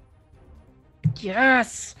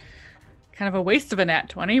 Yes! Kind of a waste of a nat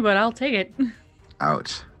 20, but I'll take it.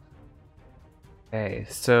 Ouch. Okay,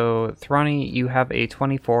 so Thorani, you have a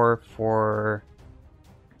 24 for...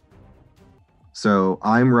 So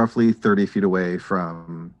I'm roughly 30 feet away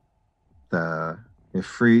from the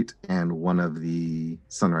Ifrit and one of the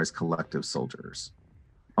Sunrise Collective soldiers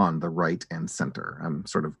on the right and center. I'm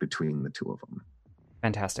sort of between the two of them.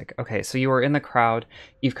 Fantastic. Okay, so you are in the crowd.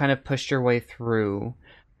 You've kind of pushed your way through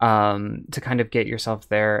to kind of get yourself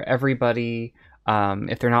there. Everybody,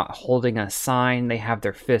 if they're not holding a sign, they have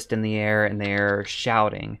their fist in the air and they're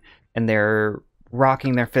shouting and they're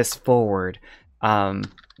rocking their fists forward.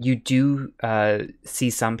 You do see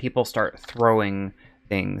some people start throwing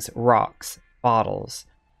things, rocks, bottles,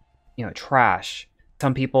 trash.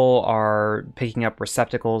 Some people are picking up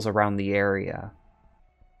receptacles around the area.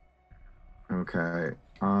 Okay.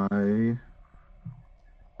 I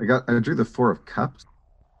drew the 4 of Cups,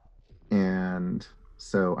 and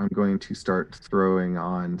so I'm going to start throwing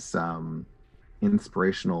on some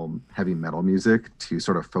inspirational heavy metal music to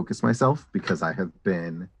sort of focus myself, because I have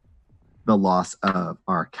been the loss of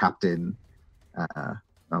our captain.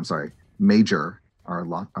 Major. Our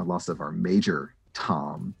loss of our major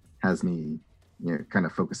Tom has me, kind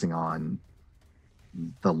of focusing on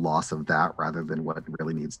the loss of that rather than what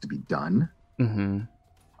really needs to be done. Mm-hmm.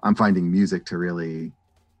 I'm finding music to really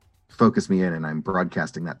focus me in, and I'm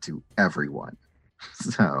broadcasting that to everyone.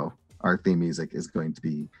 So our theme music is going to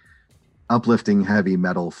be uplifting, heavy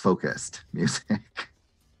metal focused music.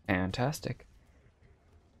 Fantastic.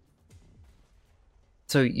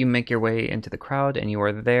 So you make your way into the crowd and you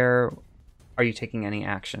are there. Are you taking any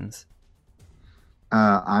actions?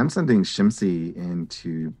 I'm sending Shimsy in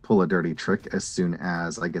to pull a dirty trick as soon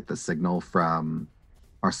as I get the signal from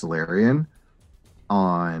our Solarian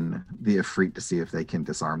on the Ifrit to see if they can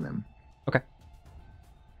disarm them. Okay.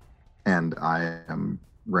 And I am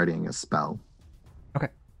readying a spell.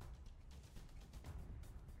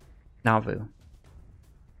 Navu.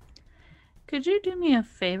 Could you do me a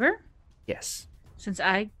favor? Yes. Since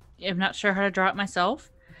I am not sure how to draw it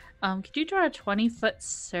myself, could you draw a 20-foot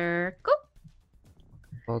circle?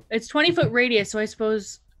 Well- It's 20-foot radius, so I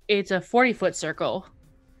suppose it's a 40-foot circle.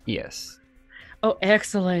 Yes. Oh,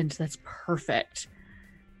 excellent. That's perfect.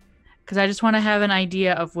 Because I just want to have an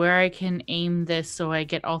idea of where I can aim this so I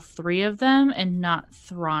get all three of them and not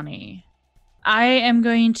Thrani. I am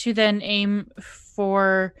going to then aim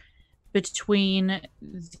for between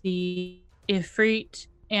the Ifrit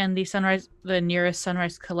and the nearest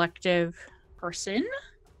Sunrise Collective person.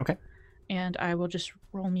 Okay. And I will just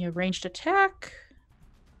roll me a ranged attack.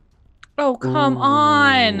 Oh, come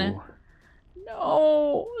on. Ooh.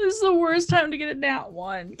 No, this is the worst time to get a nat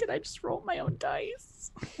 1. Can I just roll my own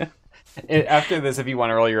dice? After this, if you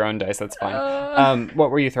want to roll your own dice, that's fine. Uh,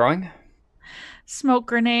 What were you throwing? Smoke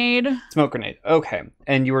grenade. Smoke grenade. Okay.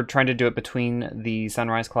 And you were trying to do it between the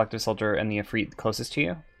Sunrise Collective Soldier and the Ifrit closest to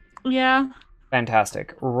you? Yeah.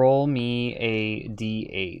 Fantastic. Roll me a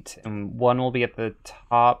d8. And 1 will be at the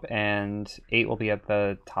top, and 8 will be at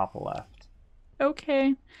the top left.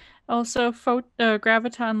 Okay. Also,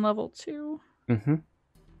 graviton level 2. Mm-hmm.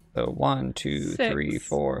 So 1, 2, 3, 6.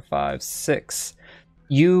 4, 5, 6.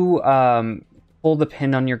 You pull the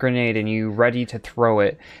pin on your grenade and you ready to throw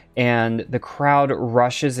it, and the crowd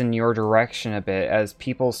rushes in your direction a bit as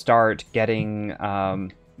people start getting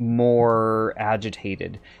more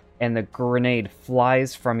agitated, and the grenade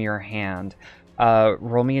flies from your hand.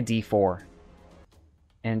 Roll me a d4,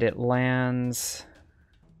 and it lands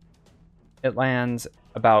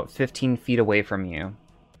about 15 feet away from you.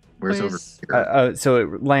 Where's over Where's- here? So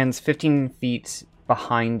it lands 15 feet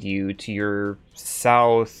behind you to your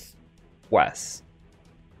southwest.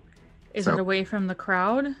 Is So- it away from the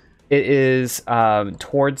crowd? It is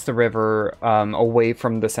towards the river, away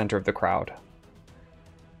from the center of the crowd.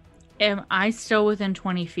 Am I still within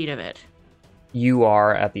 20 feet of it? You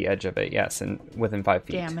are at the edge of it, yes, and within 5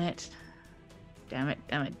 feet. Damn it. Damn it.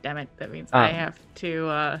 That means I have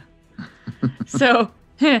to, So,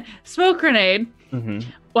 smoke grenade. Mm-hmm.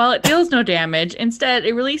 While it deals no damage, instead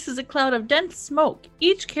it releases a cloud of dense smoke.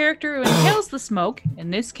 Each character who inhales the smoke,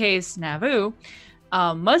 in this case Navu,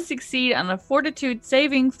 must succeed on a fortitude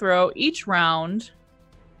saving throw each round,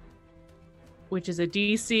 which is a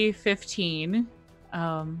DC 15,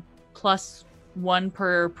 plus 1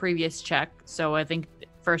 per previous check. So I think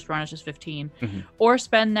first round is just 15. Mhm. Or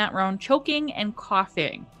spend that round choking and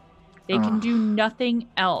coughing. They can do nothing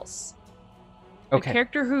else. The Okay.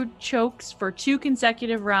 character who chokes for 2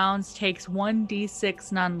 consecutive rounds takes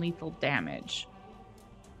 1d6 non-lethal damage.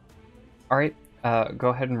 All right. Go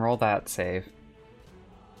ahead and roll that save.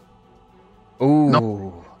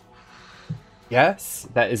 Ooh. Yes,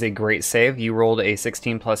 that is a great save. You rolled a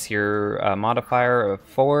 16 plus your modifier of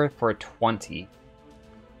 4 for a 20.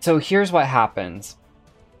 So here's what happens.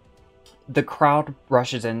 The crowd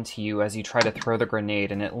rushes into you as you try to throw the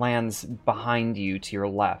grenade, and it lands behind you to your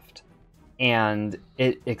left. And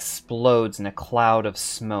it explodes in a cloud of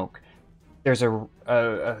smoke. There's a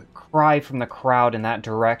cry from the crowd in that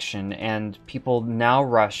direction, and people now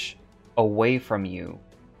rush away from you.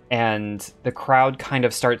 And the crowd kind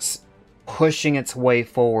of starts pushing its way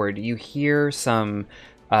forward. You hear some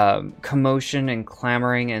commotion and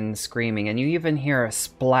clamoring and screaming, and you even hear a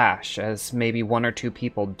splash as maybe 1 or 2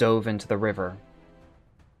 people dove into the river.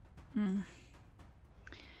 All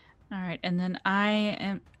right, and then I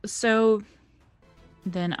am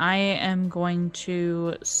going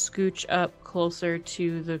to scooch up closer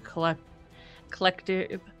to the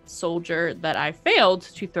collective soldier that I failed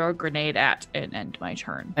to throw a grenade at and end my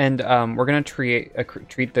turn. And we're going to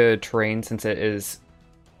treat the terrain, since it is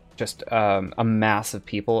just a mass of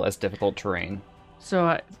people, as difficult terrain.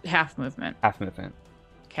 So half movement. Half movement.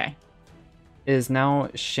 Okay. It is now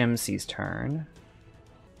Shimsi's turn.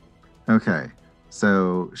 Okay,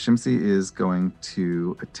 so Shimsi is going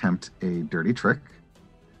to attempt a dirty trick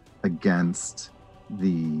against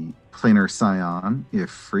the planar scion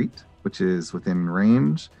Ifrit, which is within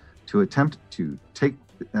range, to attempt to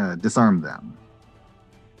disarm them.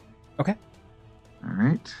 Okay. All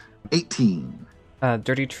right, 18.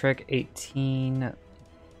 Dirty trick 18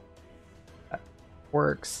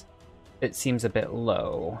 works. It seems a bit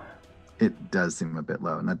low. It does seem a bit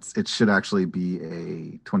low, and it should actually be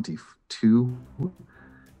a 22,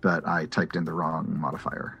 but I typed in the wrong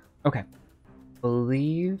modifier. Okay.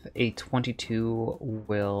 Believe a 22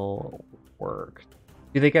 will work.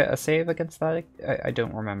 Do they get a save against that? I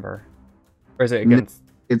don't remember. Or is it against...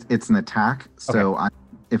 It's an attack, so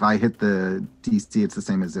if I hit the DC, it's the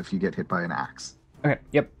same as if you get hit by an axe. Okay,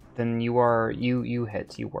 yep. Then you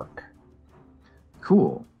hit, you work.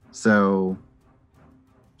 Cool. So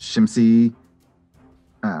Shimsy,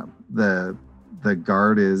 the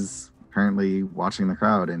guard is apparently watching the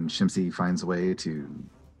crowd, and Shimsy finds a way to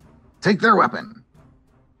take their weapon.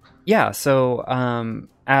 Yeah, so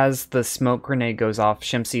as the smoke grenade goes off,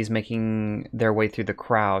 Shimsy's making their way through the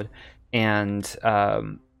crowd, and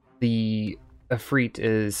the Ifrit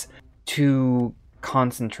is too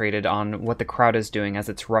concentrated on what the crowd is doing as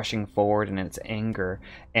it's rushing forward in its anger,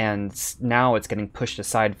 and now it's getting pushed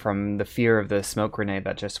aside from the fear of the smoke grenade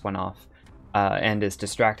that just went off, and is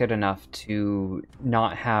distracted enough to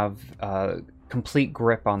not have complete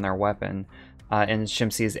grip on their weapon, and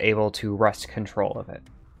Shimsy is able to wrest control of it.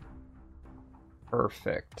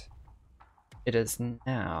 Perfect. It is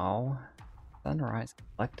now Sunrise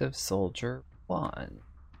Collective Soldier 1.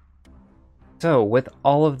 So, with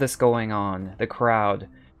all of this going on, the crowd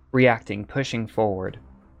reacting, pushing forward,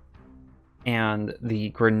 and the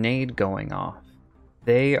grenade going off,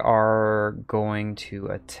 they are going to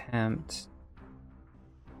attempt...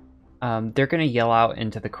 they're going to yell out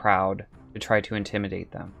into the crowd to try to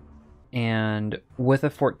intimidate them. And with a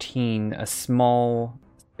 14, a small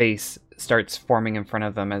space starts forming in front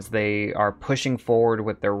of them as they are pushing forward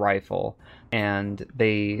with their rifle, and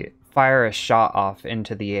they fire a shot off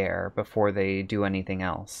into the air before they do anything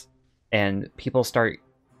else. And people start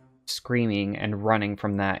screaming and running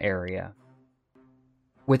from that area.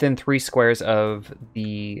 Within 3 squares of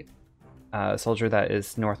the soldier that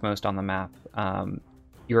is northmost on the map,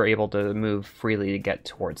 you're able to move freely to get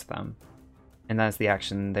towards them. And that's the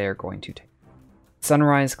action they're going to take.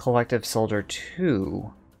 Sunrise Collective Soldier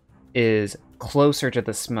 2 is closer to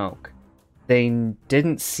the smoke. They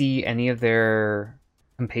didn't see any of their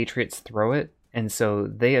compatriots throw it, and so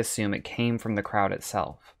they assume it came from the crowd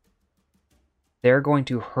itself. They're going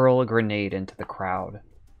to hurl a grenade into the crowd.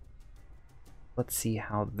 Let's see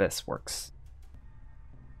how this works.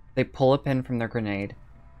 They pull a pin from their grenade,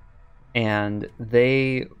 and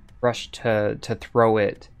they rush to throw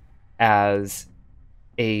it as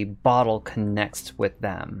a bottle connects with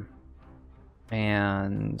them.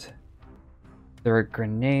 And the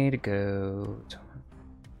grenade goes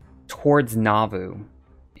towards Navu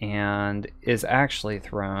and is actually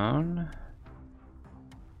thrown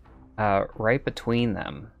right between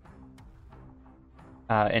them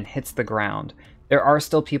and hits the ground. There are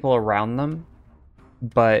still people around them,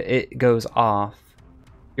 but it goes off.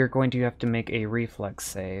 You're going to have to make a reflex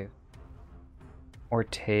save or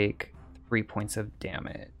take 3 points of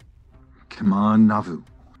damage. Come on, Navu.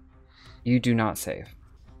 You do not save.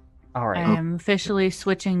 All right. I am officially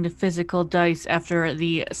switching to physical dice after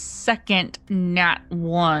the second nat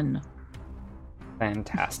 1.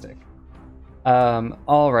 Fantastic.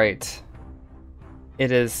 All right.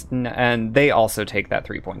 It is, and they also take that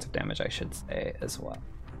 3 points of damage, I should say, as well.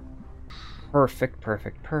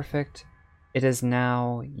 Perfect. It is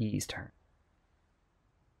now Yi's turn.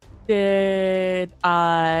 Did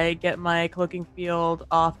I get my cloaking field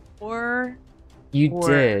off before? You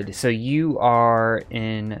did, so you are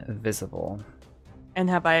invisible. And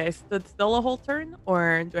have I stood still a whole turn,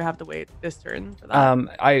 or do I have to wait this turn for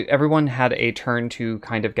that? Everyone had a turn to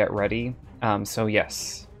kind of get ready, so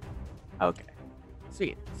yes. Okay,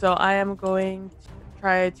 sweet. So I am going to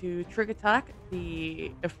try to trick attack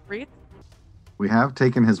the Ifrit. We have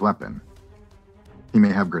taken his weapon. He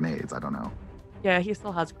may have grenades, I don't know. Yeah, he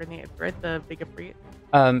still has grenades, right? The big Ifrit.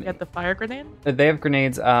 You have the fire grenade? They have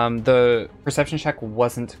grenades. The perception check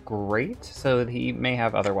wasn't great, so he may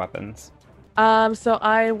have other weapons. So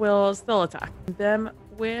I will still attack them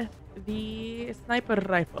with the sniper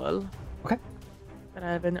rifle. Okay. That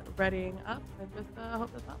I've been readying up, and just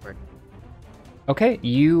hope that's not working. Okay,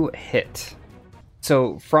 you hit.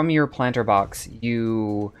 So from your planter box,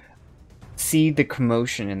 you see the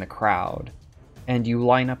commotion in the crowd, and you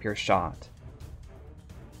line up your shot.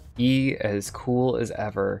 Yi, as cool as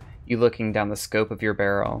ever, you looking down the scope of your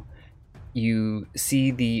barrel, you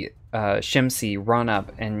see the Shimsy run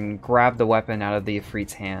up and grab the weapon out of the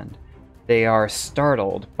Ifrit's hand. They are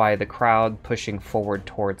startled by the crowd pushing forward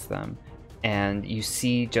towards them, and you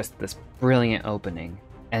see just this brilliant opening,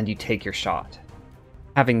 and you take your shot.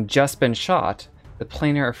 Having just been shot, the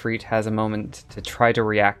planar Ifrit has a moment to try to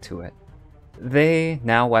react to it. They,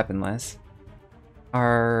 now weaponless,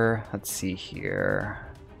 are... let's see here...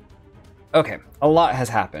 Okay, a lot has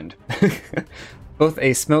happened. Both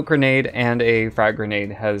a smoke grenade and a frag grenade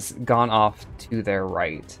has gone off to their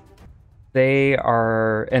right. They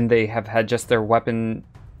have had just their weapon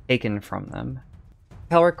taken from them.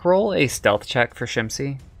 Kelric, roll a stealth check for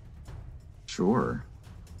Shimsy. Sure.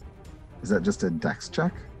 Is that just a dex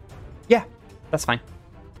check? Yeah, that's fine.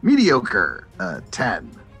 Mediocre.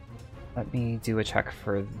 10. Let me do a check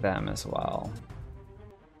for them as well.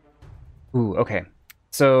 Ooh, okay.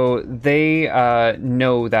 So they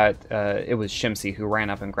know that it was Shimsy who ran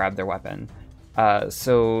up and grabbed their weapon.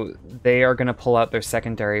 So they are going to pull out their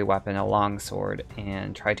secondary weapon, a longsword,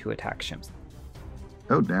 and try to attack Shimsy.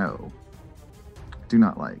 Oh no. Do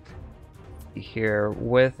not like. Here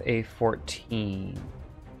with a 14.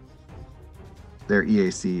 Their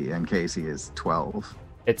EAC and KAC is 12.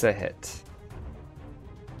 It's a hit.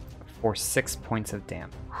 For 6 points of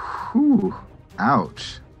damage. Whew.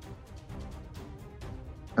 Ouch.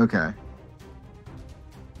 Okay.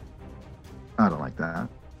 I don't like that.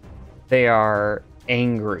 They are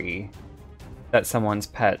angry that someone's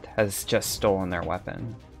pet has just stolen their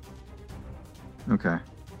weapon. Okay.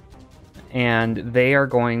 And they are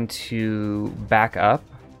going to back up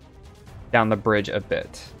down the bridge a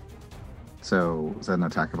bit. So, is that an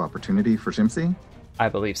attack of opportunity for Shimsy? I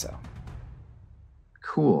believe so.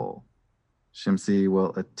 Cool. Shimsy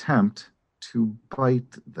will attempt to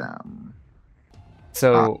bite them.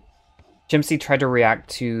 So, Shimsy tried to react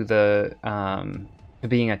to the to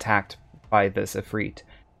being attacked by this Ifrit,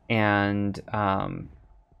 and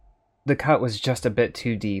the cut was just a bit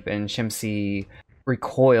too deep, and Shimsy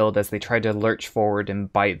recoiled as they tried to lurch forward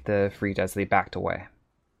and bite the Ifrit as they backed away.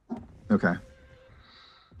 Okay.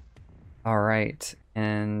 All right,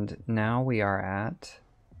 and now we are at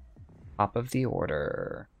top of the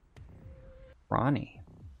order. Ronnie.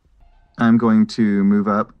 I'm going to move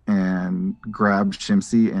up and grab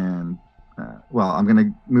Shimsy and, I'm going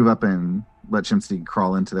to move up and let Shimsy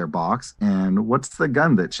crawl into their box. And what's the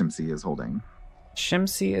gun that Shimsy is holding?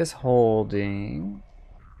 Shimsy is holding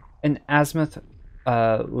an azimuth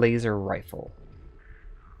laser rifle.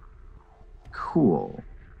 Cool.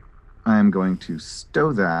 I'm going to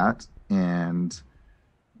stow that, and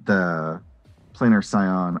the planar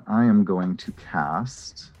scion I am going to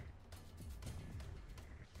cast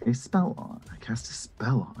a spell on. I cast a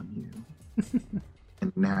spell on you.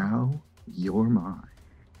 And now you're mine.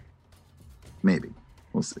 Maybe.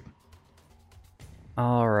 We'll see.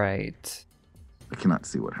 All right. I cannot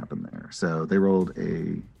see what happened there. So they rolled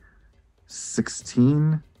a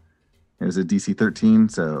 16. It was a DC 13,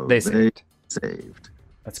 so They saved.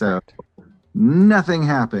 That's So correct. nothing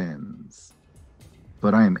happens.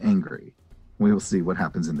 But I am angry. We will see what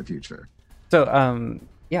happens in the future. So,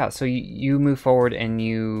 so you move forward and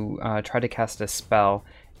you try to cast a spell,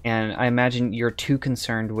 and I imagine you're too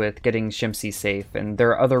concerned with getting Shimsy safe, and there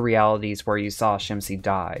are other realities where you saw Shimsy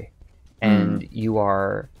die, and you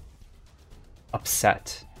are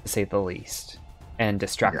upset, to say the least, and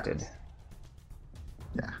distracted.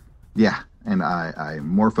 Yes. Yeah. And I'm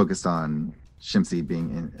more focused on Shimsy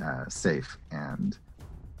being safe, and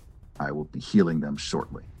I will be healing them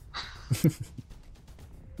shortly.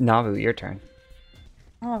 Navu, your turn.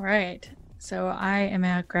 All right. So I am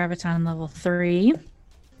at Graviton level 3.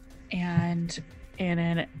 And in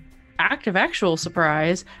an act of actual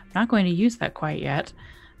surprise, I'm not going to use that quite yet.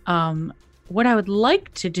 What I would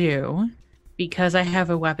like to do, because I have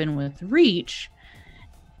a weapon with reach,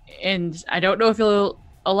 and I don't know if you'll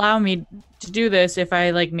allow me to do this if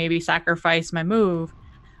I maybe sacrifice my move,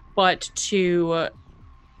 but to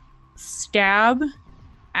stab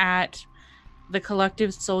at the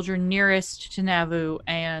collective soldier nearest to Navu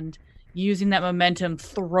and using that momentum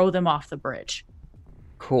throw them off the bridge.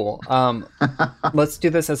 Cool. Let's do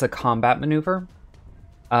this as a combat maneuver.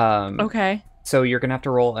 Okay. So you're gonna have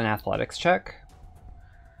to roll an athletics check,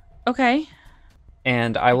 Okay.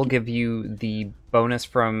 and I will give you the bonus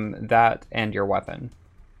from that and your weapon.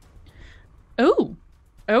 Ooh.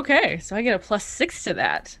 Okay. So I get a +6 to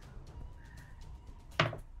that.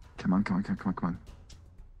 Come on.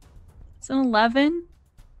 It's an 11.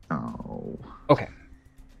 Oh. Okay.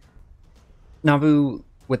 Navu,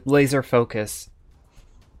 with laser focus,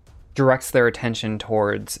 directs their attention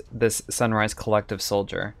towards this Sunrise Collective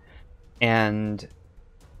soldier, and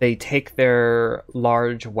they take their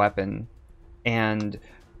large weapon and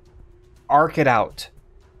arc it out.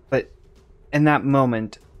 But in that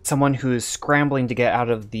moment, someone who is scrambling to get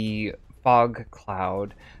out of the fog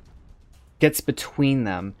cloud gets between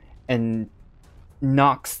them and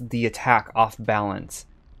knocks the attack off balance.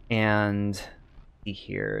 And see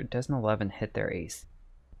here, does an 11 hit their ace?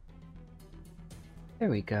 There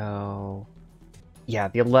we go. Yeah,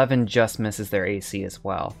 the 11 just misses their AC as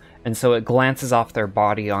well. And so it glances off their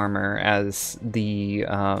body armor as the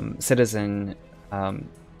citizen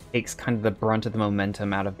takes kind of the brunt of the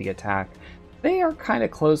momentum out of the attack. They are kind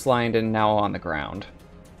of clotheslined and now on the ground.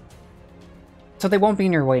 So they won't be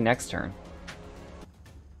in your way next turn.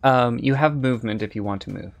 You have movement if you want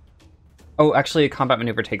to move. Oh, actually, a combat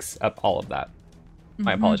maneuver takes up all of that.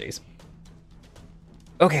 My apologies.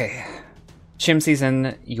 Okay. Shimsi's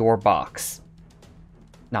in your box.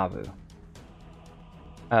 Navu.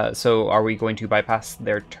 So are we going to bypass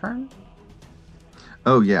their turn?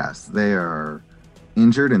 Oh yes, they are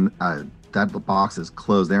injured, and that box is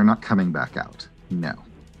closed. They're not coming back out. No,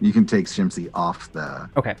 you can take Shimsi off the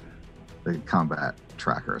combat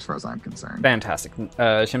tracker, as far as I'm concerned. Fantastic.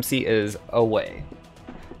 Shimsi is away.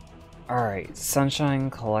 All right, Sunshine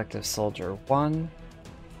Collective Soldier 1.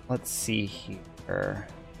 Let's see here.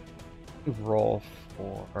 Roll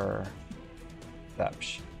for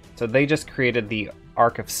perception. So they just created the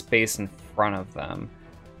arc of space in front of them.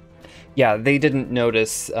 Yeah, they didn't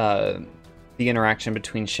notice the interaction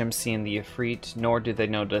between Shimsi and the Ifrit, nor did they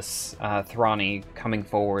notice Thrani coming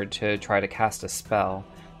forward to try to cast a spell.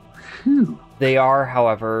 Whew. They are,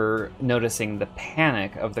 however, noticing the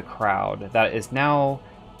panic of the crowd that is now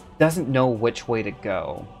doesn't know which way to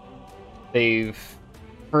go. They've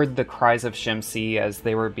heard the cries of Shimsi as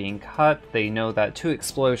they were being cut. They know that 2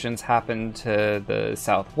 explosions happened to the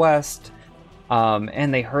southwest,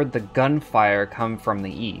 and they heard the gunfire come from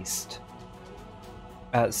the east.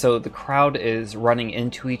 So the crowd is running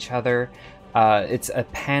into each other. It's a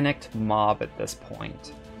panicked mob at this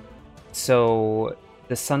point. So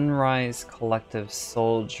the Sunrise Collective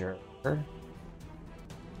Soldier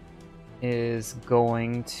is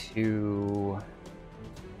going to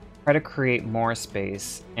try to create more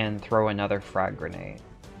space and throw another frag grenade.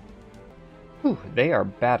 Whew, they are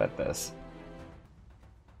bad at this.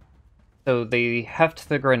 So they heft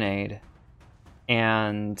the grenade,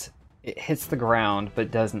 and it hits the ground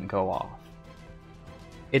but doesn't go off.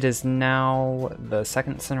 It is now the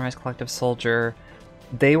second Sunrise Collective Soldier.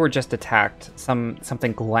 They were just attacked.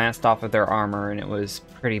 Something glanced off of their armor, and it was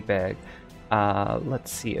pretty big.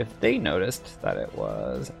 Let's see if they noticed that it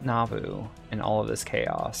was Navu in all of this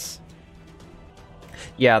chaos.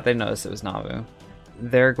 Yeah, they noticed it was Navu.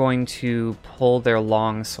 They're going to pull their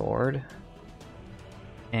longsword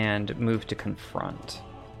and move to confront.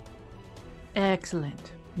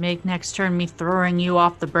 Excellent. Make next turn me throwing you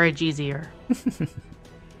off the bridge easier.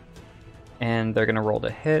 And they're going to roll to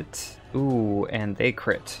hit. Ooh, and they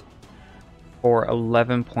crit for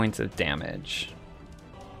 11 points of damage.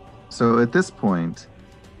 So at this point,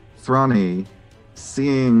 Thrani,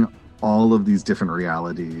 seeing all of these different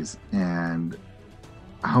realities and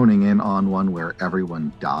honing in on one where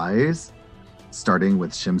everyone dies, starting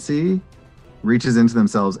with Shimsi, reaches into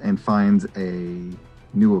themselves and finds a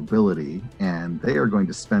new ability, and they are going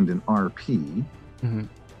to spend an RP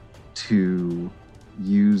to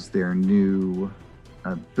use their new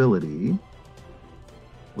ability,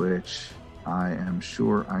 which I am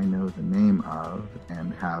sure I know the name of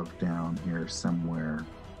and have down here somewhere.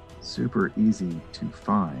 Super easy to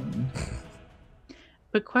find.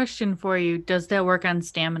 But question for you, does that work on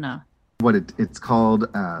stamina? What it's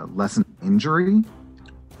called Lesson Injury,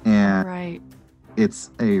 and Right. it's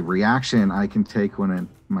a reaction I can take when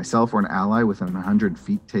myself or an ally within 100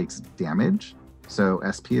 feet takes damage. So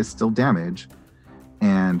SP is still damage,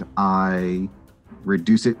 and I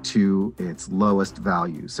reduce it to its lowest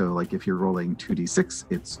value. So like if you're rolling 2d6,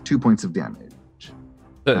 it's 2 points of damage.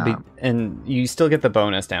 So it'd be, and you still get the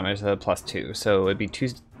bonus damage, the +2. So it'd be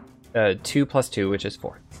 2 plus 2, which is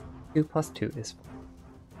 4. 2 plus 2 is 4.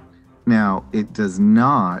 Now, it does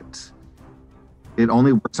not... It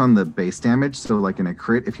only works on the base damage. So like in a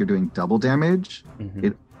crit, if you're doing double damage,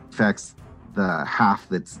 it affects the half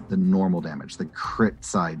that's the normal damage. The crit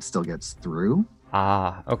side still gets through.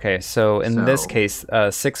 Ah, okay. So in this case,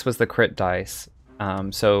 6 was the crit dice.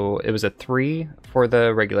 So it was a 3 for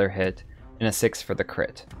the regular hit and a 6 for the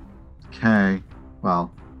crit. Okay.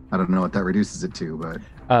 Well, I don't know what that reduces it to, but...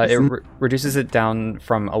 It reduces it down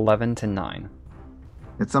from 11 to 9.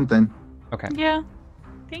 It's something. Okay. Yeah.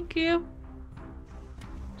 Thank you.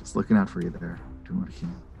 Just looking out for you there. Doing what I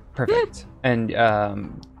can. Perfect. And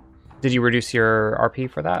did you reduce your RP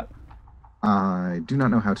for that? I do not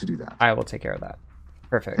know how to do that. I will take care of that.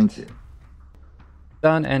 Perfect. Thank you.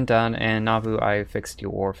 Done. And Navu, I fixed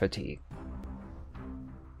your fatigue.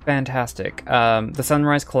 Fantastic. The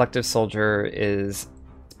Sunrise Collective Soldier is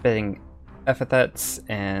spitting epithets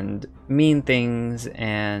and mean things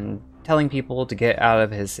and telling people to get out of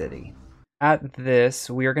his city. At this,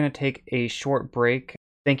 we are going to take a short break.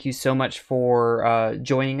 Thank you so much for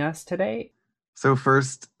joining us today. So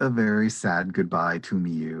first, a very sad goodbye to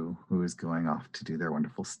Miyu, who is going off to do their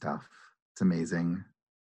wonderful stuff. It's amazing.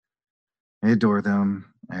 I adore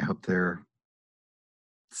them. I hope they're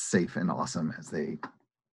safe and awesome as they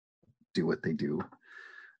do what they do.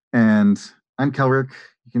 And I'm Kelrick.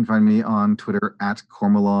 You can find me on Twitter at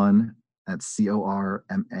Cormallon. That's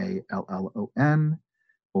CORMALLON.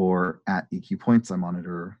 or at EQ Points. I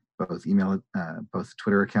monitor both both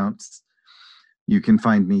Twitter accounts. You can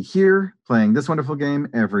find me here playing this wonderful game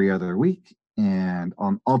every other week. And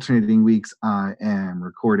on alternating weeks, I am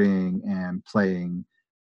recording and playing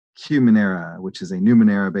Numenera, which is a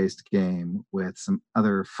Numenera-based game with some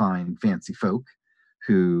other fine, fancy folk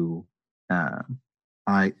who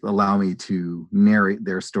I allow me to narrate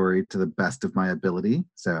their story to the best of my ability.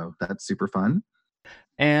 So that's super fun.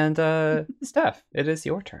 And Steph, it is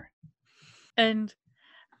your turn. And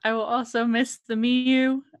I will also miss the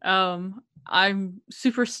Miyu. I'm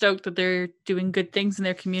super stoked that they're doing good things in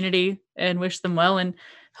their community and wish them well, and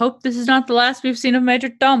hope this is not the last we've seen of Major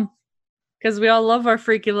Tom, because we all love our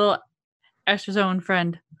freaky little Astrozoan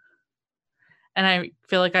friend. And I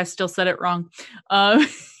feel like I still said it wrong. But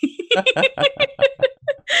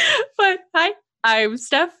hi, I'm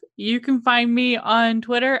Steph. You can find me on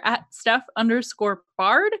Twitter at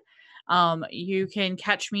Steph_Bard. You can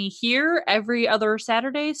catch me here every other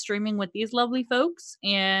Saturday streaming with these lovely folks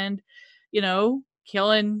and,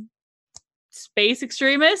 killing space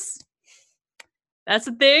extremists. That's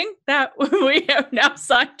a thing that we have now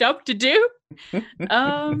signed up to do.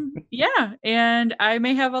 Yeah, and I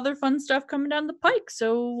may have other fun stuff coming down the pike,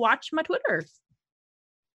 so watch my Twitter.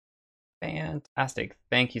 Fantastic.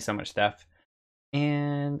 Thank you so much, Steph.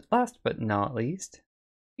 And last but not least,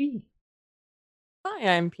 P.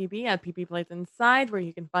 Hi, I'm PB at PB Plays Inside, where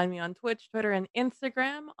you can find me on Twitch, Twitter, and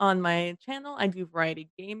Instagram. On my channel, I do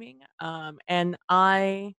variety gaming, and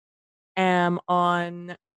I am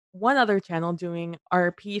on one other channel doing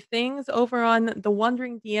RP things over on the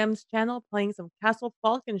Wandering DMs channel, playing some Castle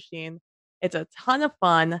Falkenstein. It's a ton of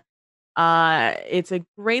fun. It's a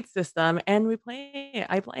great system, and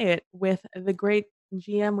I play it with the great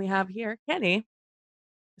GM we have here, Kenny.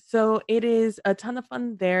 So it is a ton of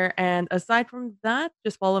fun there. And aside from that,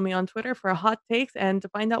 just follow me on Twitter for hot takes and to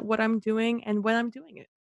find out what I'm doing and when I'm doing it.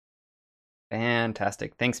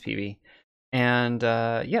 Fantastic. Thanks, PB. And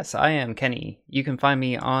yes, I am Kenny. You can find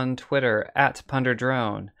me on Twitter at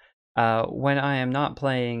PunderDrone. When I am not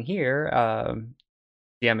playing here,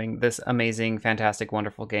 DMing this amazing, fantastic,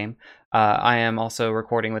 wonderful game, I am also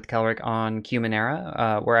recording with Kelric on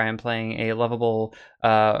Numenera, where I am playing a lovable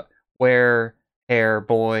hair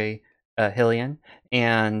boy, Hylian,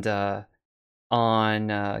 and on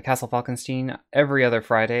Castle Falkenstein every other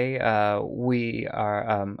Friday. I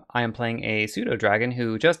am playing a pseudo dragon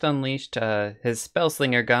who just unleashed his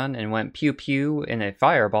spellslinger gun and went pew pew in a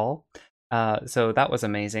fireball. So that was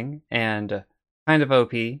amazing and kind of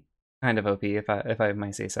OP, if I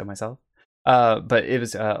might say so myself. But it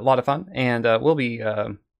was a lot of fun, and we'll be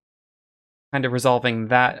kind of resolving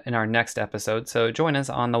that in our next episode. So join us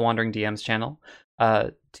on the Wandering DMs channel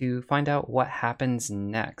to find out what happens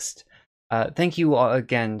next. Thank you all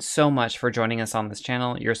again so much for joining us on this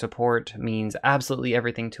channel. Your support means absolutely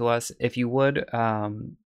everything to us. If you would,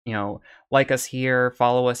 like us here,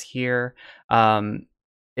 follow us here.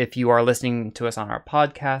 If you are listening to us on our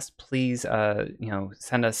podcast, please,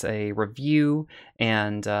 send us a review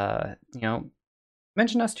and,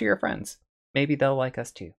 mention us to your friends. Maybe they'll like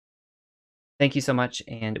us too. Thank you so much,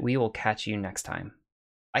 and we will catch you next time.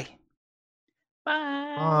 Bye.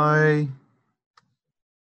 Bye. Bye.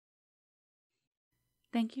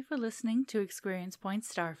 Thank you for listening to Experience Point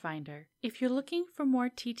Starfinder. If you're looking for more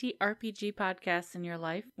TTRPG podcasts in your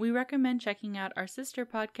life, we recommend checking out our sister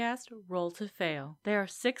podcast, Roll to Fail. There are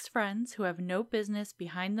 6 friends who have no business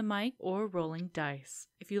behind the mic or rolling dice.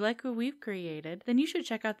 If you like what we've created, then you should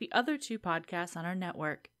check out the other 2 podcasts on our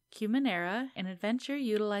network. Numenera, an adventure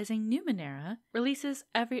utilizing Numenera, releases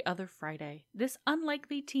every other Friday. This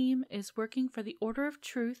unlikely team is working for the Order of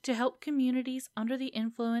Truth to help communities under the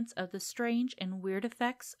influence of the strange and weird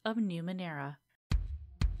effects of Numenera.